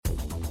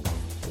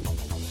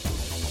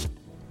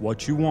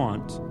what you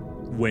want,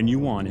 when you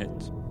want it,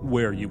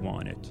 where you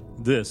want it.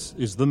 This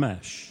is The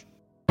Mesh.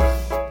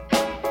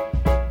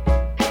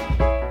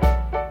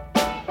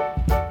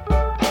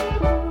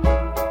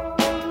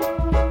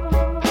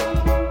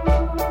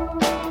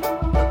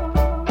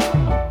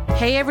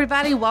 Hey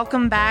everybody,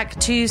 welcome back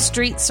to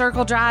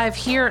StreetCircleDrive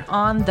here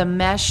on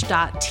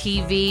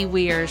themesh.tv.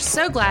 We are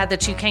so glad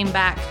that you came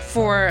back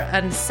for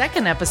a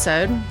second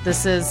episode.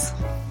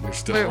 We're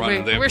still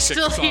running. We're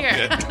still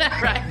here.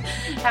 Right.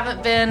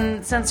 Haven't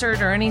been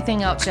censored or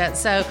anything else yet.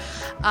 So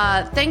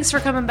thanks for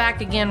coming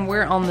back again.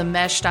 We're on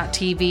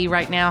themesh.tv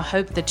right now.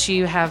 Hope that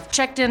you have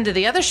checked into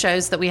the other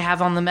shows that we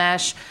have on The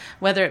Mesh,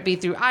 whether it be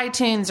through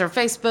iTunes or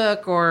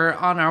Facebook or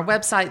on our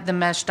website,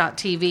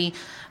 themesh.tv.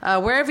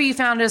 Wherever you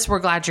found us, we're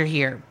glad you're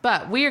here.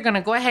 But we are going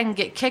to go ahead and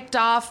get kicked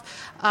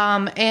off.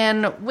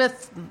 And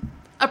with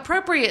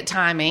appropriate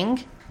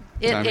timing,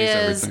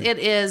 it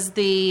is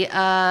the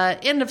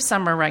end of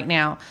summer right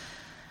now.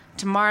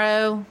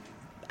 Tomorrow,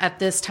 at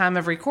this time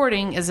of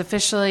recording, is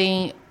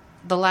officially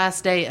the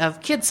last day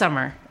of kid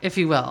summer, if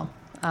you will.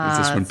 Is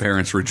this when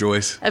parents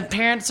rejoice?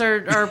 Parents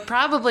are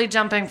probably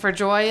jumping for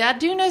joy. I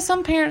do know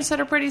some parents that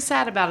are pretty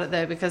sad about it,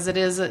 though, because it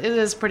is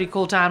a pretty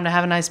cool time to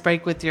have a nice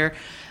break with your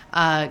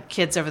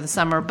kids over the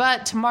summer.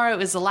 But tomorrow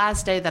is the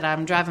last day that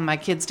I'm driving my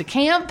kids to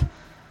camp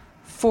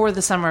for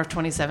the summer of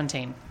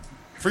 2017.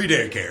 Free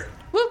daycare.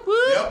 Whoop,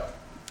 whoop. Yep.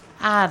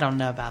 I don't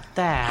know about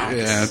that.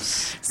 Yeah,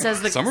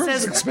 summer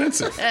is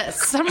expensive.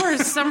 Summer.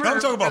 I'm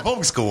talking about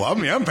public school. I'm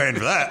paying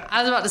for that.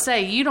 I was about to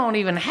say, you don't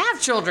even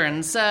have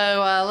children,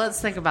 so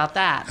let's think about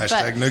that.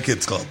 Hashtag no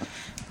kids club.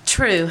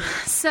 True.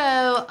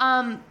 So,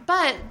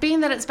 but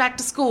being that it's back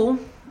to school,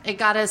 it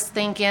got us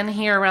thinking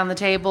here around the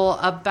table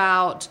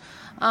about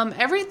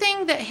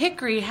everything that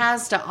Hickory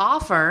has to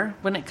offer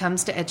when it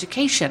comes to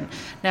education.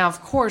 Now,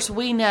 of course,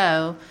 we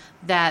know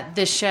that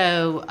this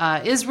show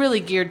is really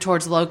geared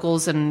towards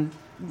locals and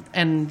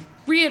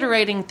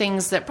reiterating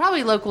things that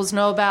probably locals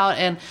know about,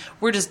 and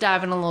we're just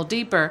diving a little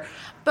deeper.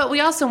 But we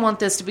also want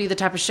this to be the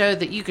type of show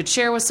that you could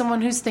share with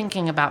someone who's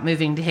thinking about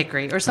moving to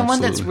Hickory or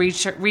someone that's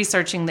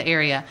researching the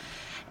area.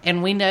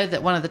 And we know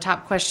that one of the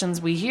top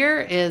questions we hear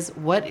is,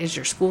 what is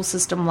your school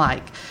system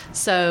like?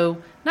 So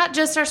not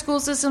just our school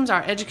systems,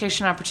 our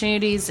education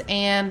opportunities,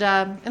 and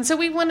so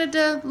we wanted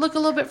to look a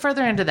little bit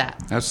further into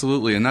that.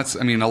 Absolutely. And that's,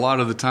 a lot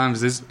of the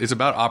times it's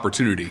about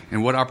opportunity.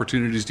 And what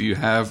opportunities do you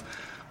have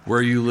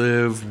where you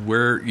live,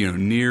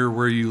 near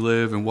where you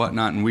live and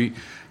whatnot. And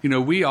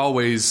we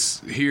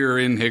always, here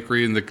in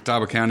Hickory in the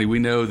Catawba County, we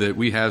know that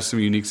we have some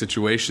unique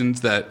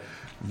situations that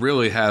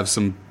really have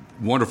some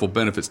wonderful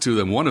benefits to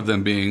them. One of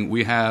them being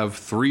we have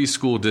 3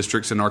 school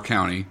districts in our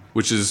county,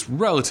 which is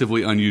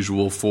relatively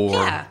unusual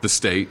for the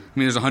state.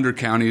 There's 100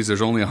 counties.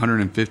 There's only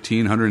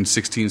 115,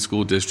 116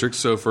 school districts.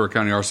 So for a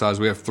county our size,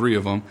 we have 3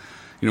 of them.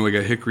 We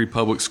got Hickory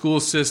Public School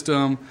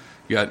System.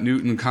 You got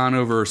Newton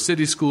Conover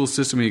City School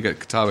System. And you got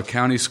Catawba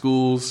County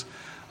Schools.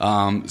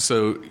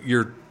 So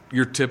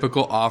your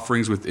typical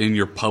offerings within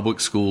your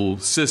public school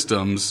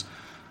systems,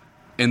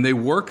 and they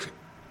work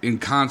in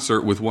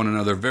concert with one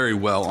another very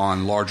well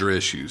on larger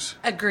issues.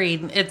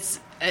 Agreed.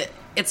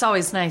 It's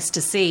always nice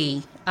to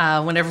see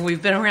whenever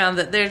we've been around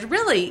that there's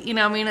really,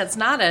 it's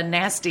not a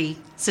nasty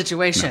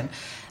situation. No.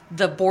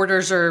 The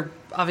borders are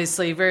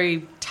obviously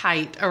very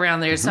tight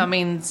around there.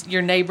 Mm-hmm. So,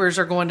 your neighbors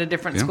are going to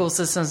different school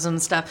systems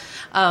and stuff.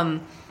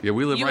 We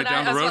live right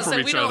down the road from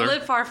each other. We don't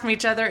live far from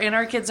each other, and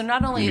our kids are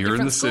not only in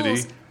different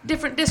schools,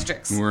 different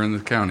districts. We're in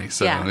the county.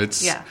 So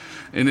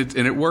and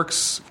it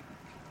works.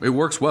 It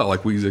works well.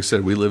 Like we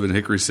said, we live in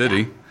Hickory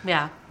City.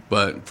 Yeah.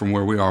 But from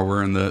where we are,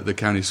 we're in the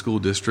county school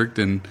district.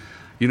 And,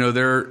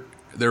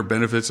 there are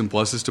benefits and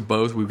pluses to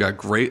both. We've got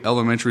great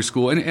elementary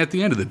school. And at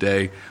the end of the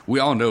day, we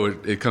all know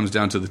it comes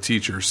down to the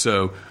teachers.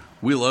 So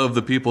we love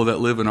the people that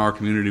live in our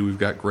community. We've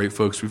got great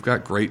folks. We've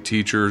got great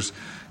teachers.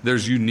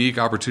 There's unique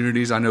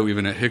opportunities. I know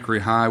even at Hickory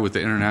High with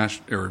the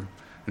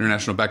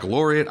International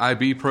Baccalaureate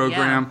IB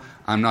program. Yeah.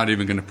 I'm not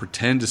even going to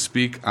pretend to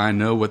speak. I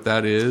know what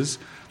that is.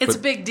 It's a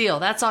big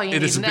deal. That's all you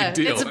need to know.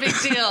 It's a big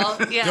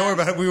deal. Yeah. Don't worry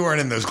about it. We weren't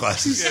in those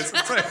classes. Yes,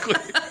 exactly.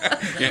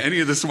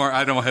 Any of the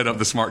I don't head up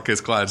the Smart Kids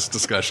class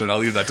discussion. I'll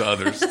leave that to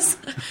others.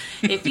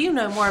 If you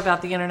know more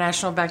about the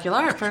International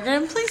Baccalaureate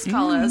program, please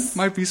call us.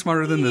 Might be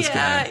smarter than this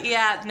guy.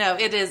 Yeah. No,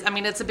 it is.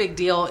 It's a big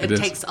deal. It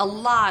takes a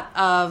lot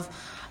of,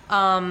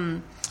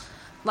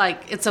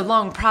 it's a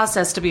long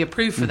process to be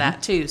approved for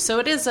that, too. So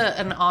it is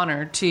an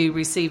honor to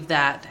receive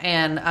that,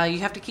 and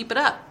you have to keep it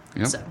up.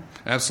 Yep. So.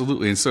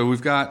 Absolutely. And so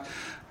we've got,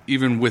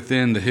 even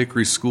within the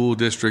Hickory School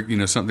District,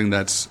 something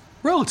that's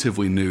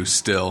relatively new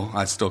still.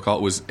 I still call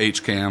it was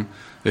HCAM,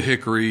 the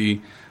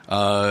Hickory,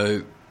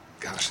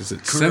 is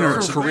it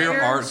Career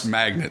Arts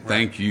Magnet? Right.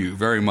 Thank you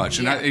very much.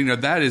 Yeah. And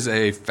that is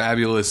a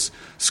fabulous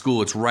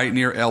school. It's right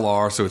near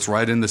LR, so it's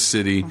right in the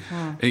city.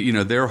 Mm-hmm.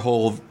 And, their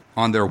whole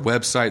on their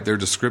website, their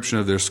description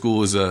of their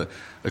school is a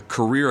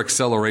career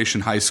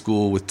acceleration high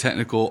school with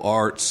technical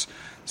arts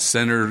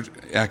centered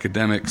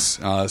academics.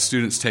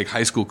 Students take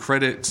high school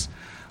credits.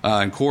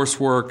 and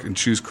coursework, and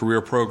choose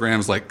career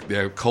programs like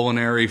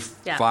culinary,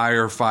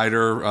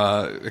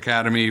 firefighter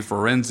academy,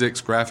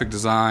 forensics, graphic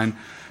design,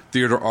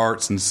 theater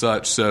arts, and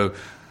such. So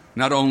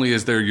not only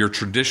is there your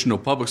traditional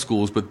public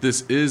schools, but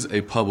this is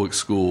a public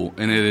school,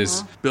 and it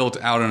is built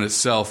out on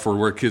itself for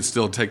where kids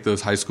still take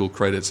those high school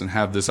credits and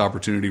have this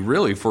opportunity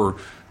really for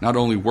not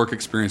only work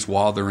experience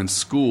while they're in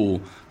school,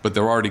 but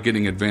they're already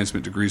getting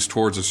advancement degrees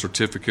towards a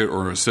certificate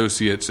or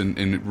associates, and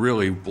it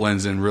really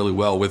blends in really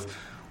well with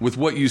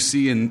what you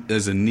see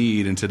as a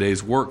need in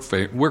today's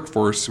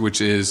workforce, which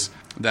is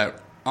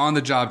that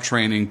on-the-job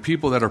training,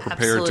 people that are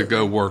prepared to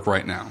go work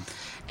right now.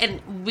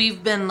 And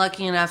we've been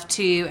lucky enough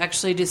to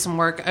actually do some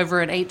work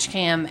over at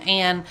HCAM,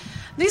 and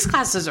these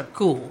classes are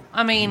cool.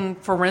 I mean,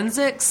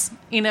 forensics,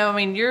 I had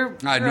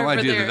no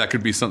idea that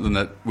could be something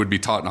that would be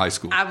taught in high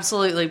school.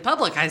 Absolutely.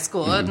 Public high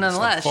school,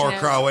 nonetheless. Far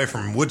cry away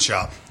from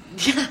woodshop.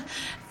 Yeah.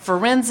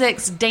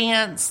 Forensics,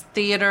 dance,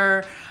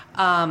 theater,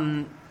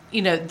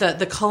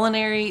 the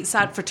culinary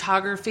side,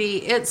 photography.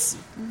 It's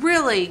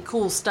really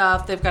cool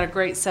stuff. They've got a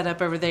great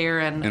setup over there,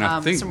 and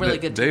I think some really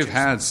good they've teachers.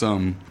 had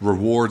some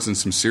rewards and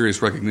some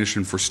serious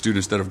recognition for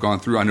students that have gone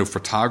through. I know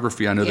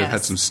photography, they've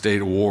had some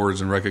state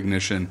awards and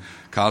recognition.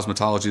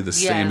 Cosmetology, the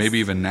same, maybe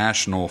even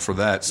national for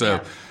that.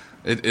 So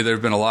there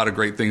have been a lot of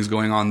great things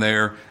going on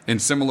there.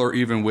 And similar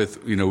even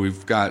with,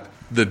 we've got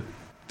the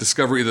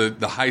Discovery,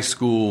 the high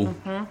school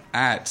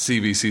at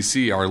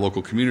CVCC, our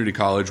local community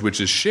college,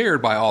 which is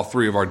shared by all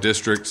three of our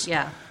districts.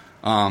 Yeah.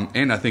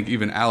 And I think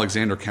even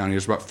Alexander County,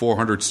 there's about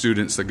 400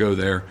 students that go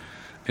there.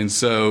 And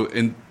so,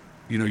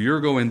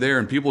 you're going there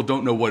and people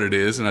don't know what it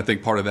is. And I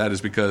think part of that is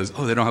because,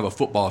 they don't have a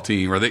football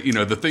team or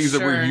the things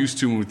that we're used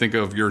to when we think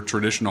of your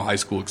traditional high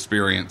school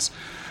experience.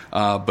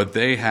 But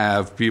they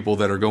have people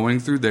that are going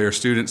through there,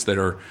 students that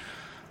are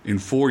in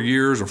 4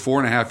 years or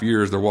 4.5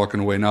 years, they're walking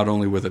away not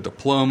only with a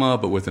diploma,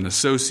 but with an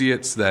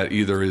associate's that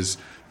either is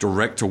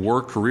direct to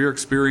work career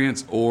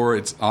experience or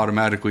it's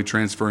automatically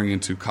transferring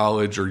into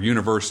college or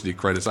university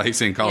credits. I hate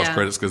saying college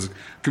credits because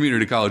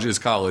community college is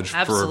college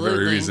for a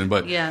very reason.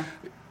 But, and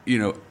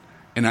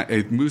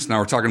Moose and I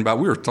were talking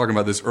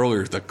about this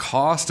earlier, the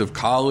cost of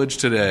college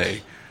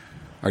today.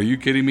 Are you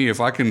kidding me?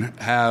 If I can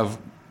have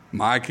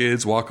my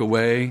kids walk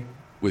away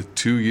with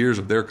 2 years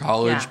of their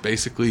college,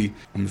 basically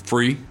I'm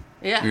free.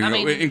 Yeah,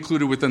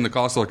 included within the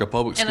cost of like a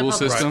public school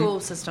system. School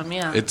system,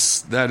 yeah.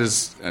 That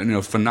is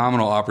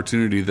phenomenal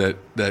opportunity that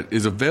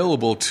is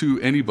available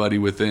to anybody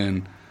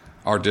within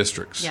our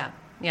districts. Yeah,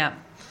 yeah.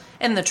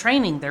 And the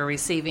training they're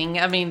receiving,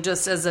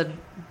 just as a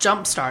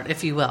jump start,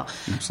 if you will.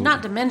 Absolutely.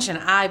 Not to mention,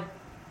 I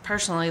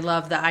personally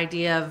love the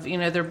idea of,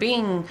 they're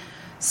being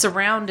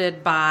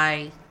surrounded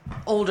by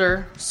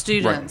older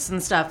students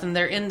and stuff, and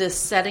they're in this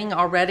setting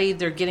already.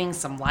 They're getting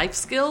some life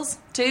skills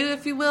too,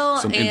 if you will,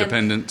 some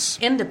independence,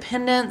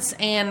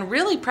 and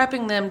really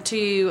prepping them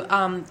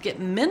to get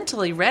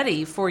mentally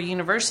ready for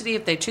university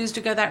if they choose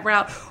to go that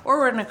route,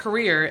 or in a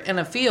career in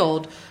a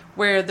field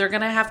where they're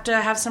going to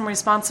have some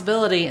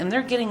responsibility, and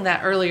they're getting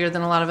that earlier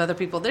than a lot of other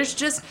people.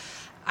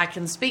 I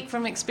can speak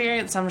from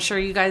experience, I'm sure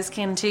you guys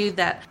can too,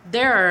 that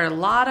there are a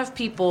lot of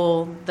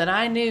people that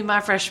I knew my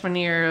freshman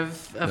year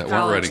of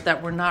college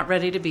that were not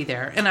ready to be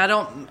there. And I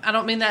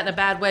don't mean that in a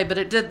bad way,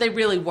 but they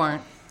really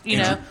weren't.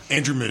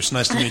 Andrew Moose,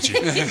 nice to meet you.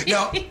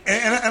 Now,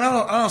 and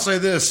I'll say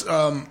this,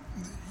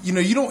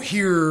 you don't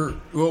hear,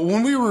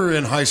 when we were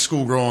in high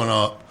school growing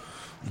up,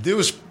 there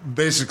was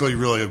basically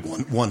really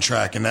one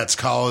track, and that's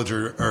college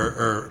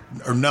or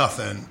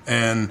nothing.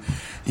 And,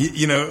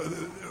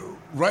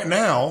 right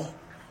now,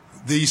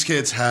 these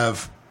kids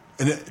have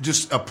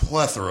just a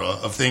plethora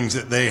of things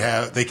that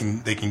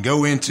they can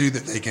go into,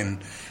 that they can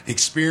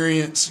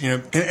experience.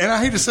 And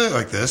I hate to say it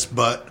like this,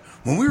 but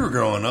when we were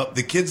growing up,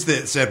 the kids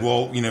that said,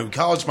 "Well,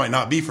 college might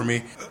not be for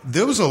me,"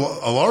 there was a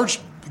large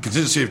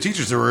contingency of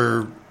teachers that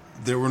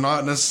were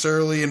not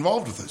necessarily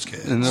involved with those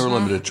kids, and there were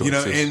limited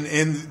choices.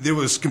 And there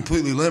was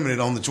completely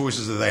limited on the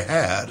choices that they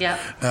had. Yeah.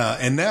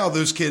 And now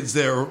those kids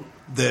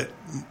that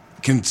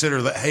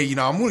consider that, hey,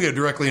 I'm going to go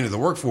directly into the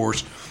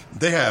workforce,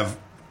 they have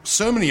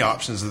so many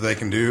options that they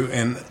can do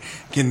and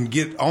can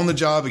get on the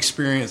job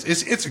experience.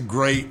 It's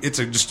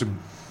just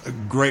a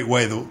great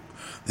way that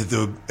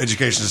the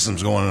education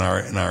system's going in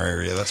our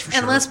area. That's for sure.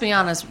 And let's be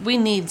honest, we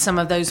need some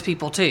of those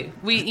people too.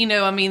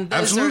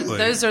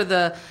 Those are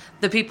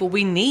the people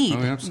we need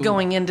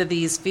going into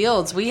these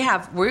fields. We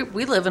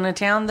live in a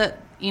town that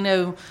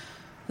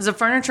is a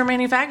furniture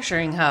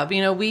manufacturing hub.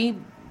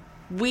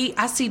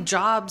 I see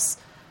jobs,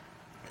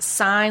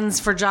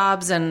 signs for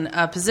jobs and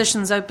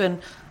positions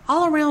open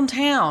all around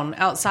town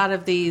outside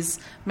of these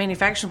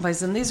manufacturing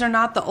places. And these are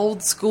not the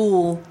old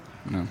school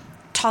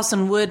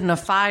tossing wood in a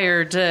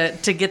fire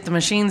to get the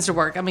machines to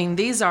work.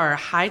 These are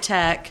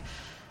high-tech,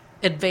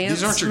 advanced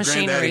These aren't your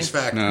machinery. granddaddy's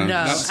factory. No,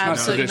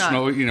 absolutely not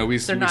traditional. We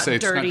say it's not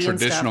traditional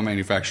stuff.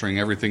 manufacturing.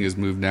 Everything has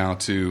moved now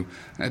to,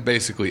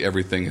 basically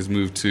everything has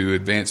moved to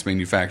advanced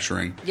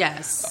manufacturing.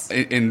 Yes.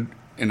 And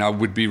I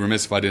would be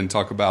remiss if I didn't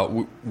talk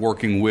about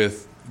working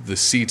with the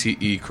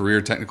CTE,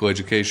 career technical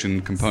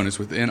education components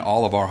within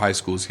all of our high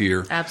schools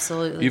here.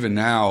 Absolutely. Even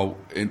now,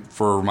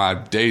 for my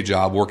day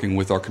job, working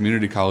with our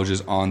community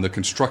colleges on the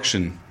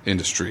construction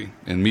industry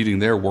and meeting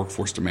their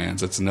workforce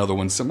demands. That's another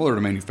one similar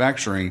to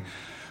manufacturing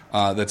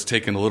that's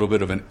taken a little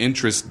bit of an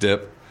interest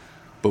dip.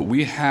 But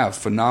we have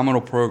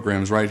phenomenal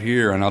programs right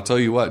here. And I'll tell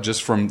you what,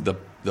 just from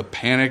the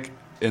panic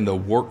and the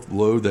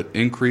workload that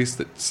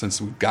increased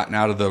since we've gotten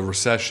out of the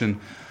recession,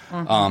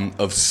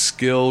 of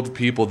skilled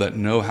people that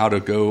know how to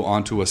go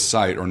onto a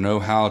site or know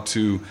how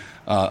to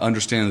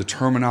understand the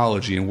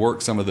terminology and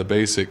work some of the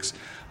basics.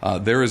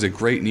 There is a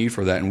great need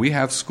for that. And we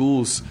have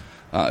schools,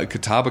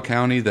 Catawba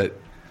County, that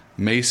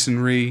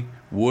masonry,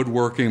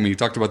 woodworking. I mean, you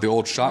talked about the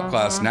old shop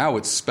class. Now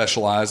it's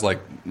specialized like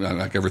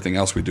everything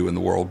else we do in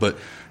the world. But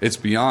it's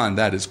beyond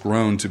that. It's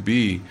grown to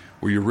be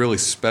where you're really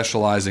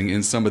specializing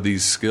in some of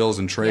these skills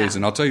and trades. Yeah.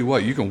 And I'll tell you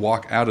what, you can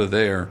walk out of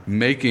there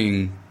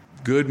making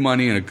good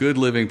money and a good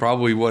living,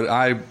 probably what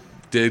I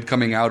did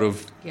coming out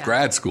of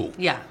grad school.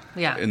 Yeah.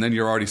 And then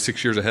you're already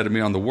 6 years ahead of me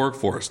on the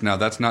workforce. Now,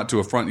 that's not to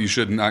affront. You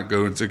should not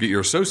go to get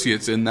your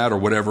associates in that or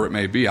whatever it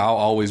may be. I'll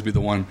always be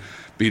the one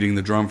beating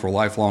the drum for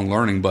lifelong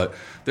learning. But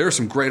there are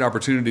some great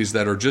opportunities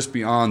that are just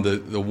beyond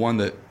the one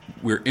that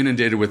we're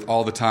inundated with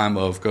all the time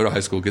of go to high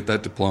school, get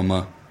that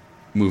diploma,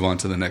 move on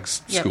to the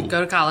next school.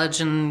 Go to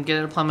college and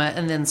get a diploma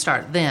and then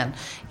start then.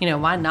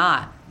 Why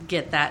not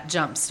get that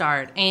jump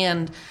start?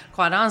 And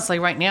quite honestly,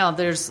 right now,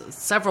 there's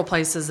several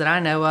places that I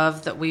know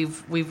of that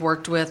we've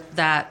worked with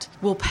that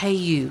will pay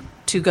you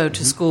to go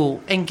to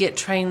school and get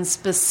trained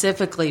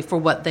specifically for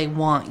what they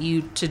want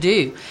you to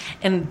do.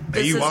 And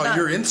this while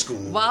you're in school.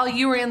 While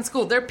you were in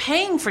school. They're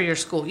paying for your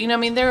school.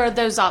 There are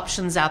those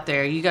options out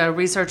there. You got to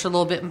research a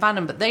little bit and find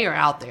them, but they are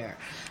out there.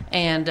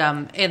 And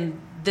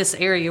in this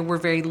area, we're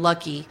very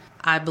lucky,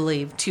 I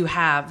believe, to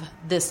have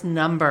this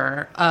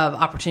number of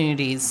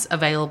opportunities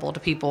available to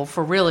people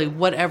for really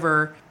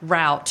whatever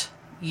route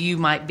you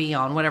might be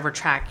on, whatever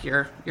track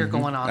you're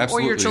going on,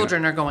 Absolutely. or your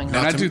children are going on.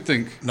 And I do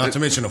think... Not to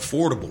mention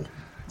affordable.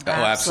 Oh,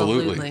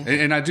 absolutely.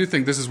 And I do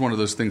think this is one of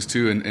those things,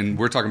 too, and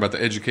we're talking about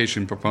the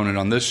education proponent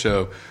on this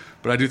show,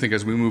 but I do think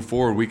as we move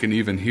forward, we can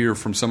even hear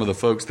from some of the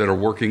folks that are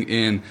working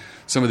in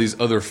some of these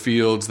other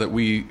fields that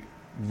we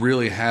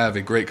really have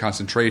a great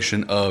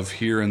concentration of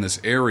here in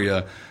this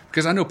area,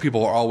 because I know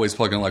people are always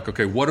plugging like,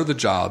 okay, what are the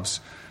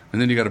jobs?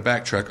 And then you got to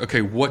backtrack,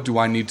 okay, what do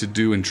I need to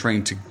do and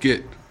train to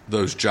get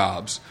those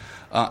jobs?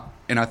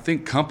 And I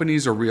think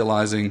companies are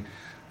realizing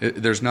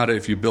there's not a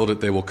if you build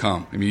it, they will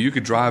come. I mean, you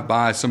could drive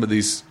by some of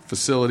these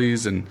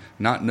facilities and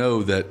not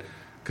know that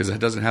because it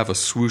doesn't have a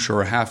swoosh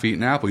or a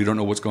half-eaten apple. You don't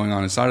know what's going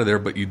on inside of there,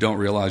 but you don't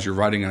realize you're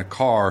riding in a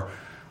car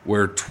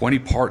where 20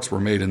 parts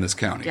were made in this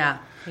county. Yeah.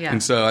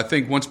 And so I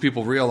think once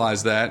people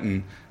realize that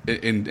and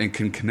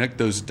can connect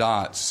those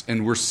dots,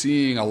 and we're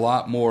seeing a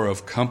lot more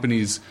of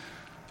companies'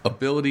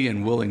 ability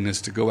and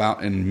willingness to go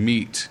out and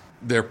meet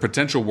their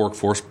potential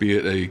workforce, be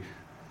it a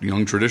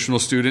young traditional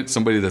student,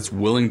 somebody that's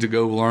willing to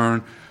go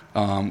learn.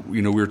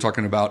 We were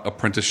talking about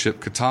Apprenticeship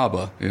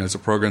Catawba. It's a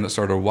program that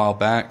started a while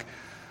back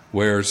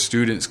where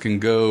students can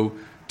go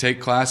take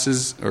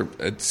classes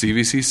at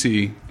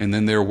CVCC, and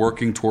then they're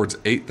working towards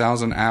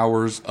 8,000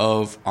 hours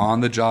of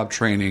on-the-job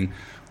training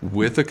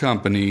with a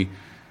company.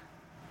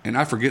 And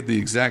I forget the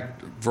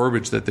exact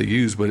verbiage that they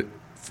use, but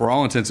for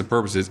all intents and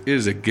purposes, it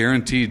is a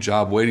guaranteed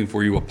job waiting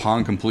for you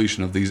upon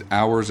completion of these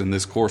hours in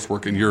this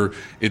coursework. And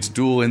it's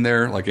dual in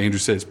there. Like Andrew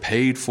said, it's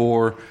paid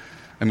for.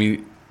 I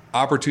mean,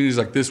 opportunities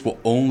like this will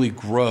only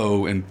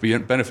grow and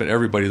benefit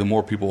everybody the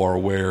more people are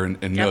aware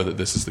and know that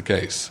this is the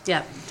case.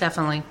 Yeah,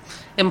 definitely.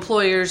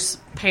 Employers,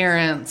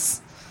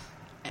 parents,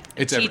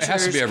 teachers, it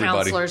has to be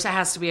everybody. Counselors, it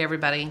has to be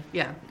everybody.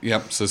 Yeah.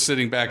 Yep. So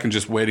sitting back and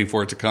just waiting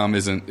for it to come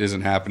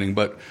isn't happening.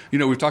 But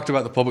we've talked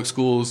about the public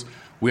schools.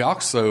 We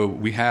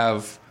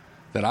have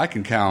that I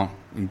can count,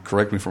 and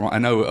correct me if I'm wrong, I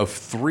know of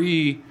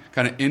 3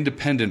 kind of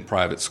independent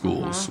private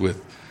schools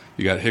with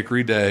you got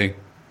Hickory Day,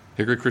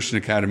 Hickory Christian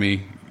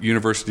Academy,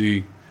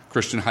 University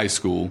Christian High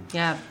School.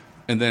 Yeah.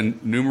 And then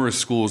numerous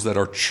schools that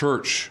are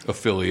church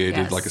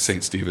affiliated, like a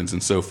St. Stephen's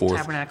and so forth.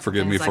 Tabernacle,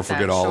 forgive me if I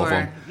forget all of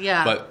them.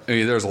 Yeah. But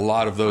there's a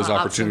lot of those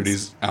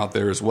opportunities out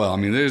there as well. I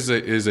mean, there's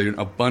an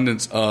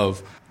abundance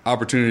of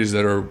opportunities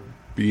that are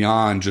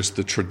beyond just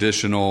the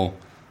traditional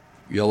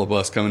yellow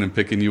bus coming and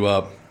picking you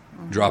up,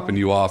 dropping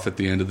you off at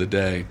the end of the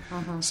day.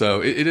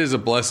 So it is a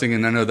blessing,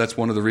 and I know that's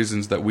one of the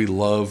reasons that we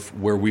love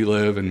where we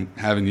live and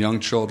having young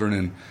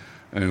children.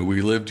 And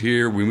we lived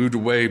here. We moved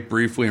away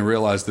briefly and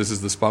realized this is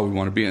the spot we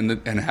want to be.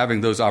 And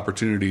having those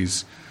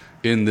opportunities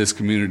in this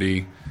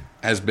community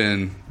has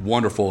been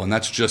wonderful. And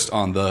that's just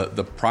on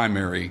the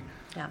primary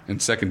and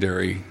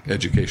secondary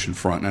education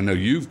front. And I know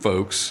you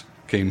folks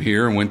came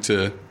here and went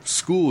to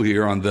school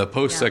here on the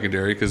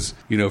post-secondary because,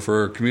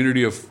 for a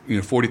community of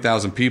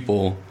 40,000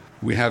 people,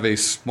 we have a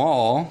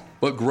small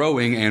but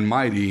growing and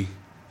mighty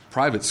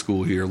private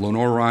school here,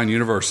 Lenore Ryan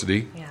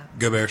University. Yeah.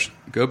 Go Bears.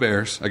 Go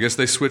Bears. I guess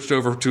they switched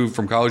over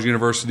from College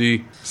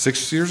University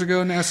 6 years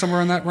ago now,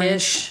 somewhere in that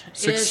range?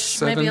 Ish,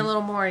 maybe a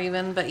little more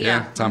even, but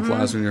yeah. Time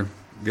flies when you're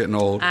getting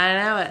old. I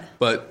know it.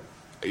 But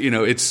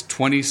It's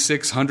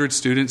 2,600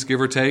 students,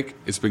 give or take.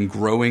 It's been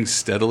growing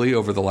steadily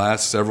over the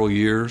last several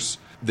years.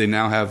 They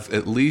now have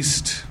at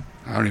least,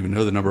 I don't even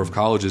know the number of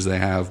colleges they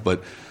have,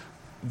 but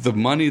the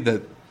money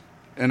that,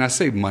 and I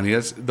say money,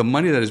 that's the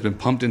money that has been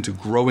pumped into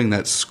growing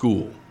that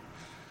school.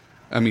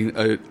 I mean,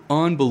 an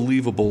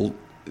unbelievable,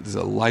 is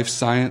a life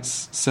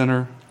science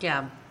center.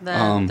 Yeah,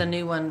 the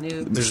new one.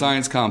 The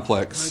science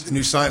complex. The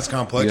new science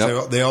complex.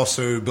 Yep. They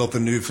also built a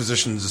new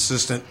physician's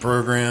assistant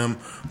program.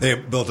 They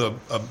built a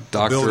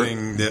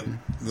building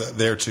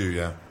there too,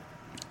 yeah.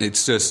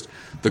 It's just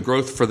the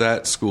growth for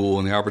that school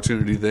and the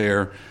opportunity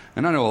there.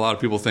 And I know a lot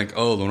of people think,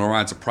 oh, Lenore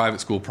Ryan's a private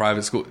school.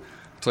 I'll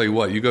tell you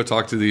what, you go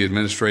talk to the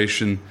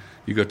administration,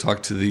 you go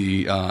talk to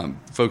the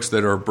folks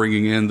that are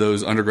bringing in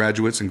those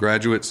undergraduates and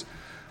graduates.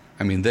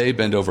 I mean, they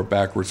bend over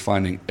backwards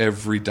finding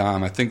every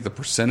dime. I think the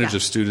percentage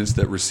of students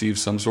that receive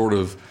some sort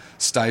of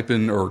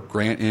stipend or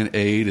grant in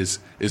aid is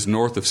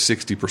north of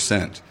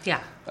 60%.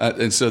 Yeah.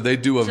 And so they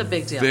do a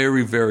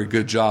very, very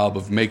good job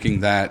of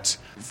making that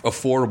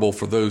affordable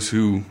for those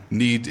who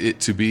need it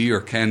to be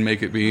or can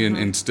make it be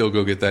and still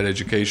go get that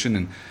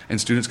education.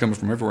 And students coming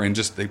from everywhere, and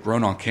just they've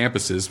grown on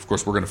campuses. Of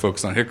course, we're going to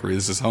focus on Hickory.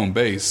 This is home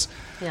base.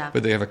 Yeah.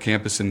 But they have a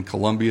campus in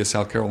Columbia,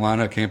 South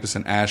Carolina, a campus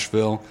in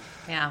Asheville.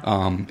 Yeah.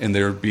 And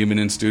they're beaming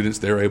in students.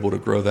 They're able to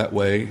grow that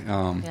way.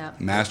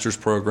 Master's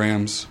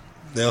programs.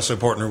 They also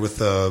partner with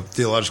the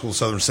Theological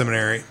Southern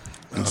Seminary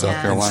in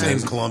South Carolina. In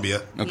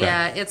Columbia. Okay.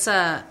 Yeah,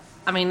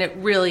 it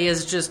really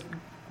is just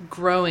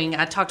growing.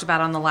 I talked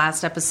about on the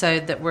last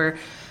episode that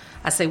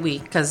I say we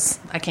because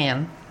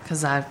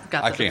I've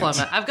got the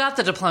diploma. I've got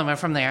the diploma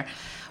from there.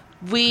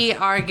 We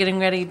are getting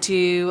ready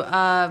to,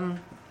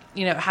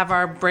 have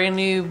our brand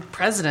new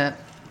president,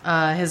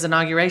 his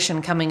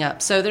inauguration coming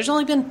up. So there's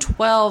only been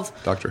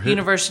 12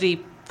 university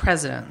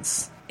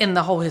presidents in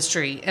the whole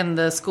history, and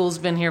the school's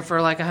been here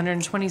for like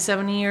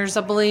 127 years,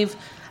 I believe.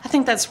 I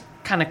think that's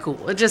kind of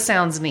cool. It just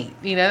sounds neat.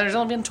 There's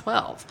only been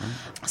 12.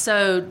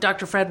 So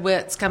Dr. Fred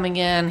Witt's coming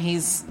in.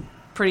 He's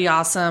pretty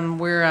awesome.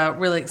 We're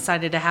really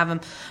excited to have him.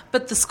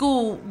 But the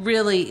school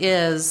really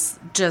is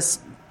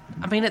just,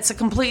 it's a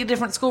completely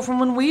different school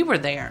from when we were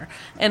there.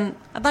 And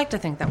I'd like to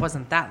think that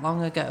wasn't that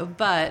long ago,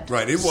 but...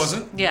 Right, it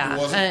wasn't. Yeah, it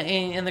wasn't.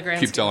 In the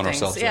grand Keep scheme telling of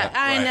things. ourselves that.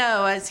 Yeah, I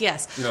know.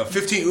 Yes.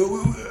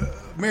 15...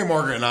 Mary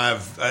Margaret and I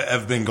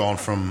have been gone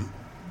from...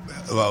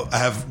 Well, I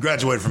have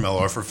graduated from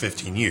LR for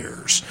 15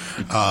 years.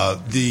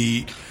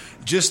 The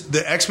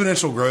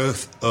exponential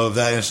growth of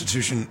that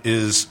institution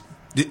is...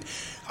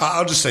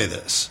 I'll just say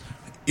this.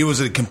 It was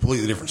a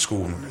completely different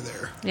school when we were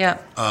there. Yeah.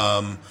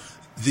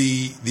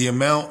 The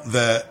amount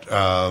that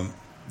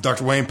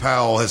Dr. Wayne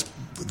Powell has,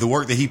 the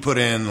work that he put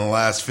in the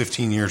last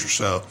 15 years or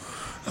so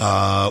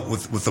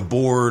with the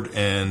board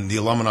and the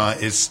alumni,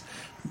 it's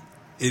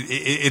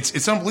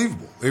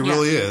unbelievable. It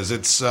really is.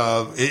 It's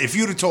if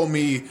you'd have told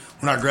me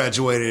when I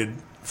graduated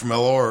from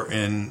LR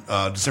in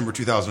December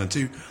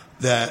 2002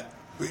 that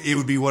it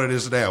would be what it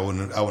is today, I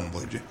wouldn't have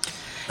believed you.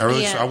 I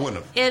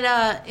wouldn't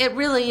have. It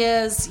really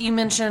is. You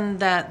mentioned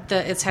that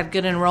it's had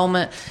good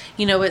enrollment.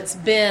 It's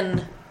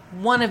been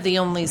one of the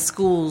only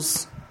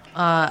schools,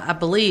 I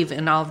believe,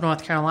 in all of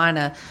North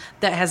Carolina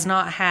that has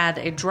not had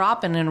a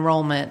drop in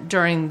enrollment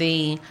during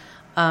the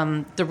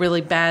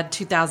really bad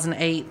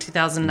 2008,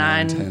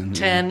 2009,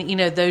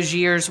 10, those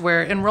years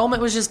where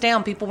enrollment was just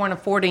down. People weren't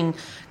affording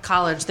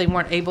college. They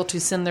weren't able to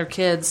send their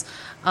kids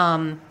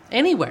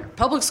anywhere,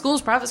 public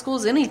schools, private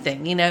schools,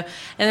 anything, and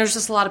there's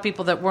just a lot of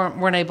people that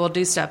weren't able to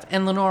do stuff.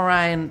 And Lenore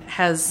Ryan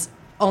has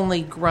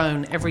only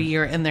grown every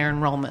year in their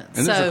enrollment.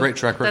 And there's a great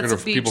track record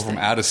of people from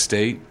out of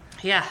state.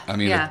 Yeah.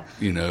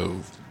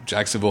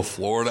 Jacksonville,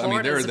 Florida.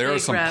 There are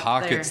some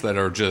pockets that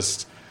are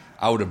just,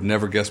 I would have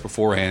never guessed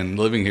beforehand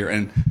living here.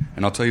 And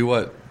I'll tell you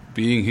what,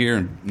 being here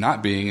and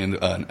not being an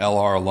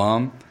LR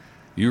alum,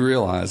 you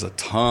realize a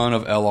ton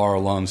of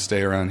LR alums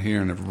stay around here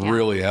and have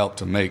really helped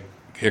to make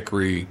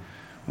Hickory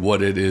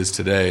what it is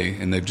today.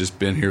 And they've just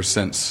been here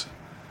since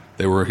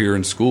they were here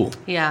in school.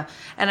 Yeah.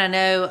 And I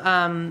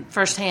know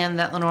firsthand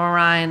that Lenore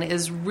Ryan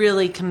is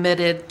really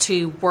committed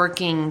to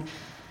working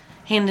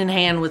hand in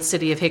hand with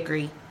City of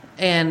Hickory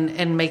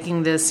and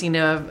making this,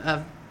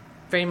 a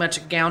very much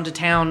a gown to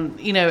town,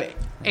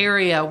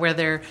 area where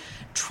they're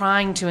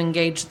trying to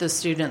engage the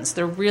students.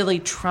 They're really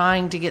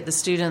trying to get the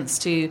students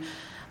to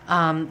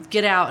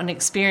get out and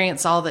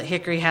experience all that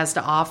Hickory has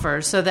to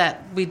offer so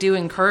that we do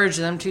encourage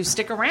them to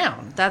stick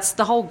around. That's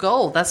the whole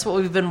goal. That's what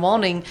we've been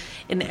wanting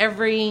in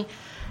every,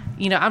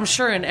 I'm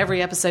sure in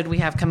every episode we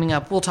have coming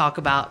up, we'll talk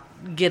about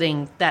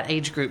getting that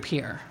age group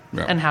here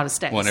and how to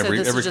stay. Well,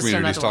 every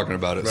community is talking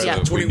about it. Right. So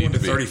the 21 to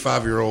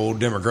 35-year-old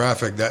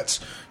demographic, that's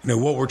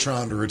what we're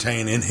trying to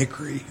retain in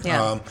Hickory.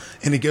 Yeah.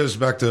 And it goes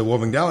back to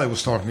what McDowell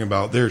was talking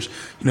about. There's,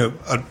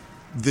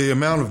 the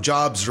amount of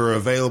jobs that are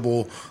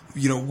available.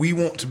 We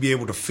want to be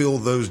able to fill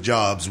those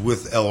jobs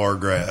with LR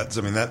grads.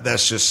 I mean,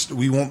 that's just,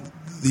 we want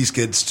these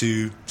kids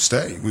to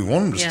stay. We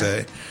want them to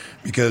stay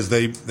because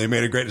they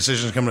made a great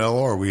decision to come to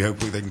LR. We hope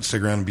they can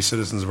stick around and be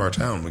citizens of our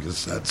town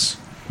because that's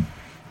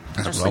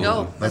the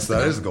goal.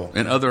 That is the goal.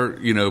 And other,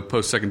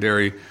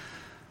 post-secondary,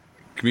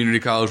 Community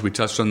college, we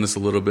touched on this a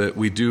little bit.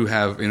 We do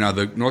have,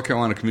 the North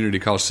Carolina community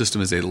college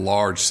system is a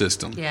large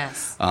system.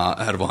 Yes.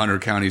 Out of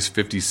 100 counties,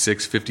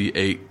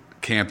 58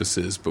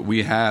 campuses. But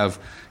we have,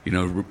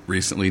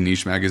 recently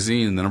Niche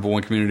Magazine, the number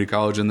one community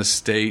college in the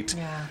state,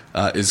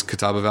 is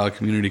Catawba Valley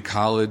Community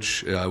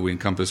College. We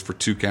encompass for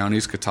 2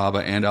 counties, Catawba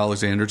and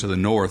Alexander to the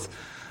north.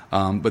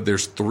 But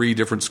there's 3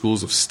 different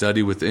schools of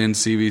study within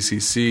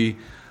CVCC,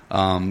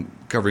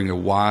 covering a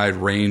wide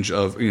range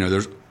of,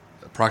 there's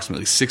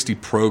approximately 60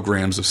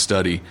 programs of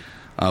study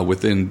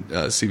within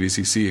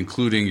CVCC,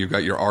 including you've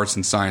got your arts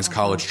and science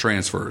college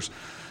transfers.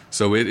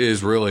 So it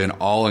is really an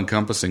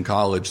all-encompassing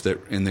college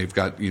and they've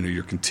got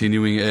your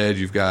continuing ed,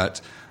 you've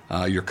got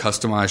your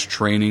customized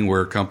training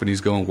where companies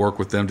go and work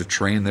with them to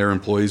train their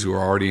employees who are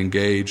already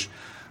engaged.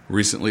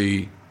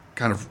 Recently,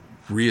 kind of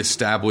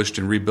reestablished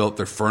and rebuilt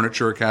their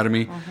furniture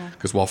academy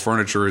because while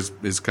furniture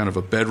is kind of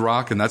a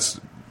bedrock, and that's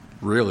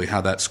really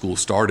how that school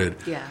started.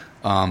 Yeah.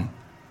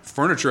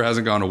 Furniture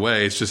hasn't gone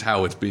away. It's just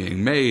how it's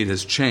being made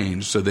has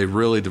changed. So they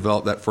really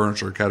developed that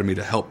furniture academy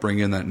to help bring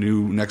in that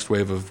new next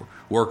wave of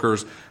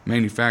workers.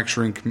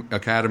 Manufacturing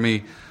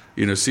academy,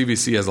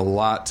 CVC has a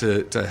lot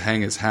to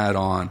hang its hat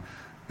on,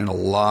 and a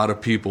lot of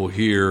people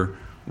here,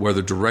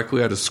 whether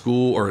directly out of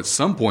school or at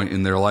some point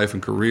in their life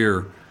and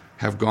career,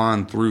 have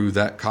gone through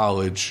that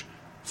college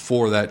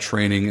for that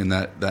training and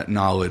that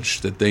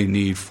knowledge that they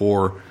need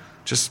for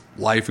just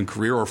life and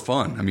career or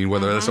fun. I mean,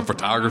 whether that's a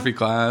photography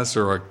class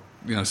or a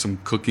some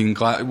cooking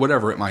class,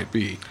 whatever it might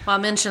be. Well, I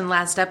mentioned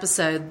last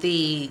episode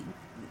the,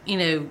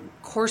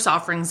 course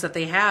offerings that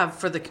they have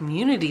for the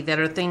community that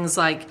are things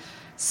like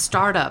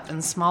startup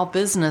and small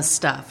business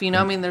stuff.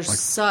 There's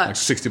such... Like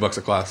 $60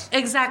 a class.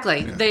 Exactly.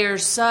 Yeah. They are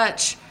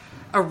such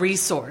a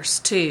resource,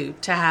 too,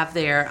 to have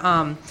there.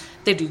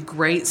 They do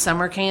great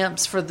summer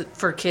camps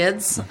for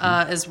kids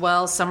as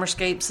well.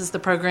 Summerscapes is the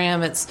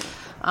program. It's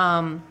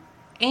and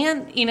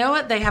you know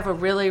what? They have a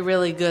really,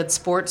 really good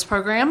sports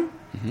program.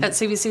 At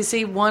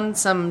CVCC, won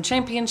some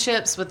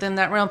championships within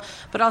that realm,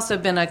 but also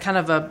been a kind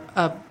of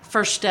a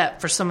first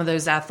step for some of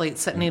those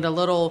athletes that need a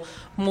little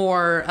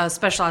more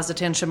specialized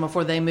attention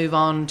before they move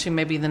on to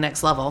maybe the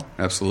next level.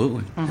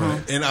 Absolutely.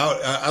 Right. And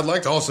I'd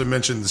like to also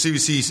mention the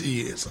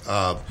CVCC's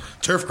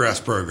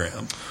turfgrass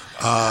program.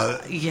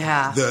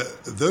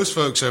 Those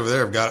folks over there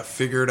have got it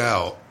figured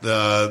out.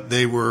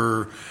 They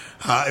were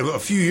a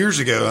few years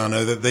ago. I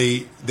know that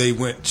they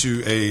went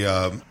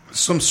to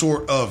some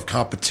sort of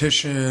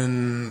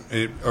competition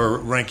or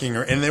ranking,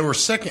 and they were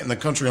second in the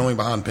country, only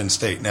behind Penn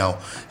State. Now,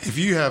 if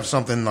you have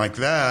something like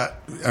that,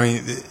 I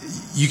mean,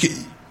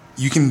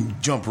 you can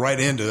jump right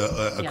into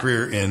a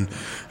career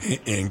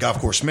in golf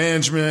course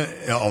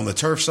management, on the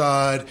turf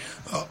side,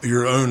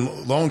 your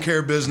own lawn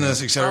care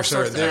business, et cetera, et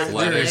cetera.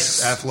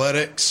 There's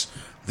athletics.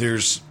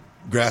 There's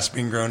grass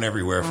being grown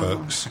everywhere,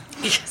 folks.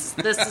 Yes,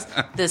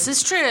 this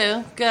is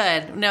true.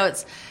 Good. No,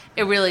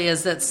 it really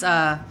is. That's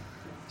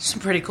some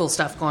pretty cool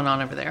stuff going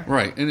on over there.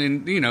 Right.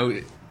 And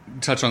then,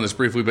 touch on this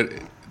briefly, but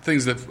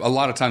things that a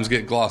lot of times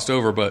get glossed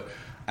over, but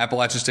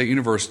Appalachian State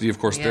University, of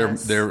course,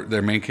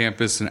 their main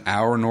campus, an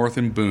hour north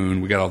in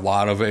Boone. We got a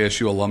lot of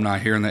ASU alumni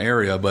here in the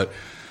area, but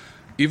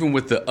even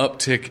with the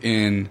uptick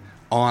in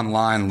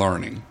online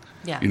learning,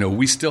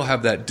 we still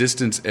have that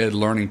distance ed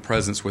learning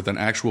presence with an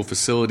actual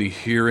facility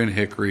here in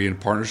Hickory in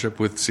partnership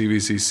with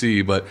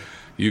CVCC, but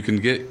you can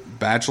get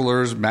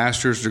bachelor's,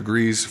 master's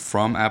degrees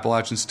from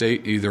Appalachian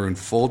State, either in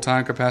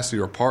full-time capacity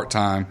or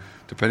part-time,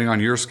 depending on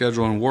your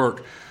schedule and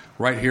work,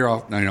 right here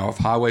off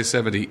Highway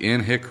 70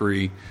 in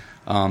Hickory.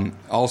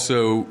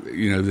 Also,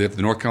 they have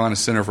the North Carolina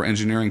Center for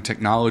Engineering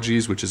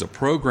Technologies, which is a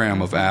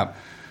program of app,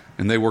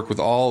 and they work with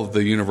all of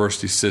the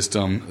university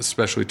system,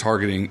 especially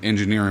targeting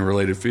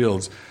engineering-related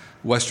fields.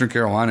 Western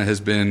Carolina has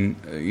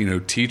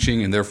been,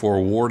 teaching and therefore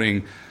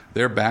awarding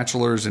their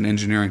bachelor's in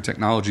engineering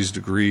technologies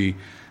degree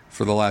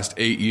for the last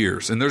 8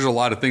 years. And there's a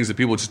lot of things that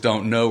people just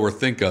don't know or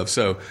think of.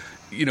 So,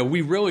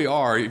 we really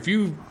are, if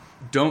you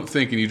don't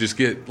think and you just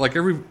get, like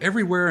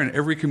everywhere in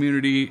every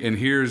community, and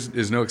here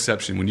is no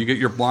exception, when you get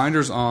your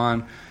blinders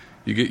on,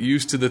 you get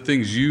used to the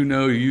things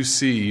you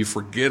see, you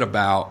forget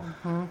about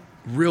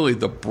really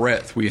the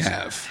breadth we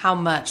have. How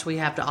much we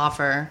have to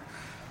offer.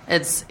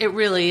 It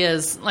really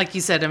is, like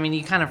you said, I mean,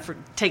 you kind of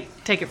take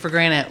it for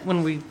granted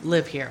when we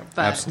live here.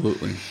 But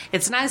absolutely.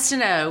 It's nice to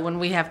know when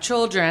we have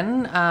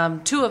children.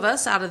 2 of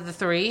us out of the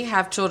 3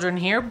 have children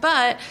here.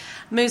 But,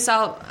 Moose,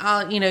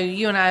 I'll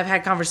you and I have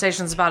had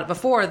conversations about it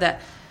before,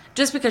 that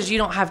just because you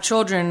don't have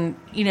children,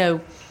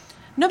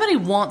 nobody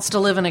wants to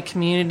live in a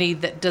community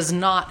that does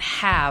not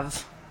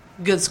have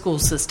good school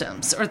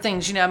systems or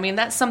things. I mean,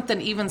 that's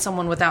something even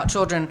someone without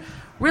children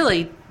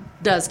really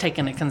does take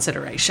into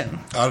consideration.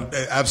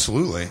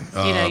 Absolutely.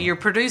 You're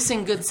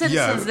producing good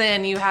citizens,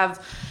 then you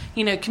have,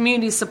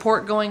 community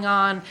support going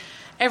on.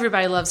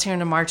 Everybody loves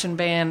hearing a marching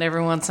band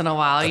every once in a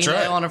while, That's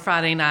right. on a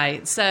Friday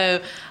night.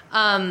 So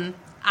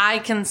I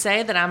can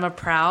say that I'm a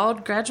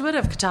proud graduate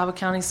of Catawba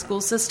County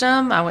School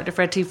System. I went to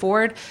Fred T.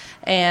 Ford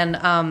and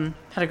had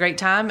a great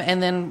time,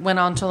 and then went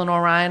on to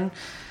Lenore Ryan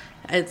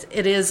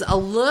It is a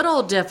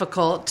little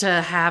difficult to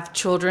have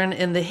children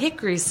in the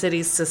Hickory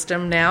City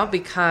system now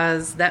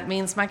because that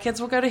means my kids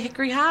will go to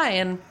Hickory High,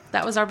 and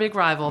that was our big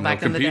rival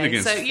back in the day.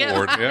 Against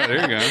Ford. Yeah,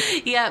 there you go.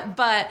 Yeah,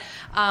 but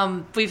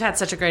we've had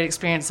such a great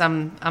experience.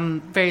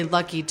 I'm very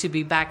lucky to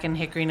be back in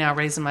Hickory now,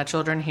 raising my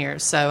children here.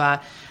 So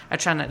I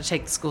try not to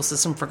take the school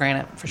system for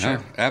granted, for sure.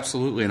 Yeah,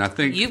 absolutely, and I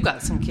think you've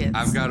got some kids.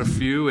 I've got a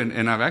few,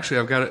 and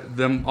I've got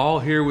them all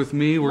here with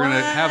me. We're going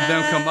to have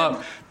them come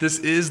up. This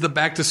is the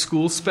Back to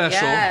School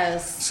special.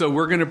 Yes. So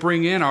we're going to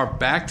bring in our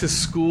Back to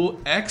School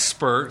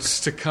experts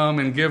to come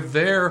and give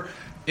their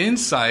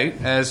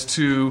insight as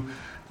to,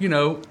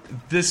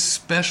 this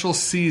special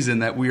season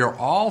that we are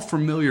all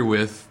familiar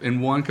with in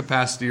one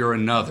capacity or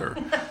another.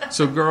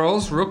 So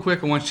girls, real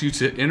quick, I want you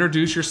to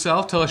introduce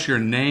yourself. Tell us your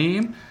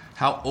name,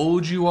 how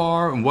old you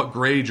are, and what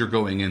grade you're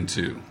going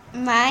into.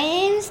 My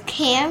name's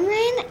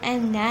Cameron.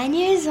 I'm 9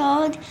 years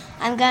old.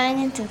 I'm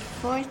going into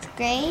 4th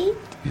grade.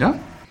 Yeah.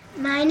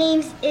 My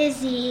name's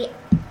Izzy.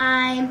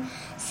 I'm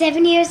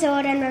 7 years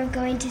old and I'm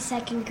going to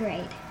 2nd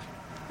grade.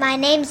 My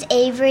name's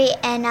Avery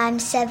and I'm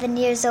 7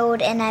 years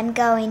old and I'm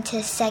going to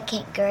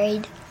 2nd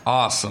grade.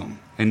 Awesome.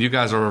 And you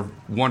guys are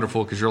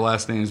wonderful because your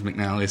last name is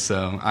McNally,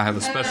 so I have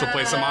a special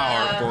place in my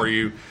heart for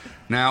you.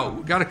 Now,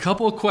 we've got a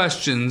couple of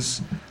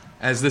questions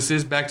as this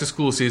is back to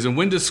school season.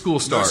 When does school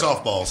start? No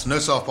softballs. No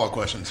softball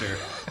questions here.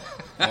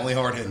 Only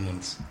hard-hitting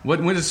ones.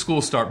 When does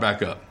school start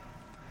back up?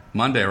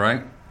 Monday,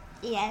 right?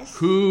 Yes.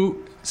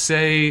 Who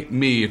say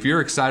me if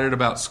you're excited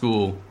about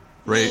school?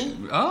 Right?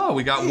 Me. Oh,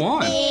 we got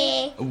one.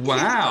 Me.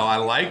 Wow, I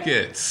like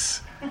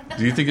it.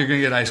 Do you think you're going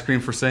to get ice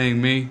cream for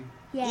saying me?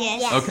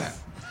 Yes. Okay.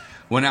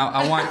 Well, now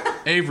I want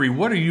Avery.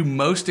 What are you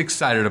most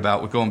excited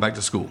about with going back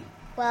to school?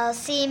 Well,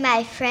 see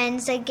my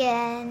friends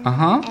again.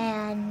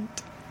 And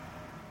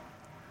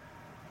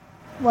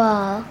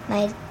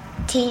my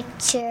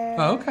teacher.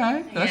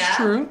 Okay, that's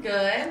true.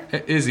 Good.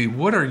 Hey, Izzy,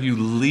 what are you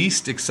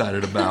least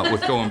excited about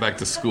with going back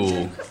to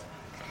school?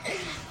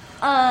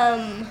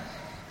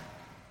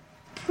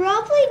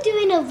 Probably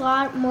doing a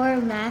lot more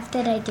math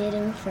than I did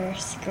in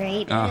 1st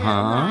grade. A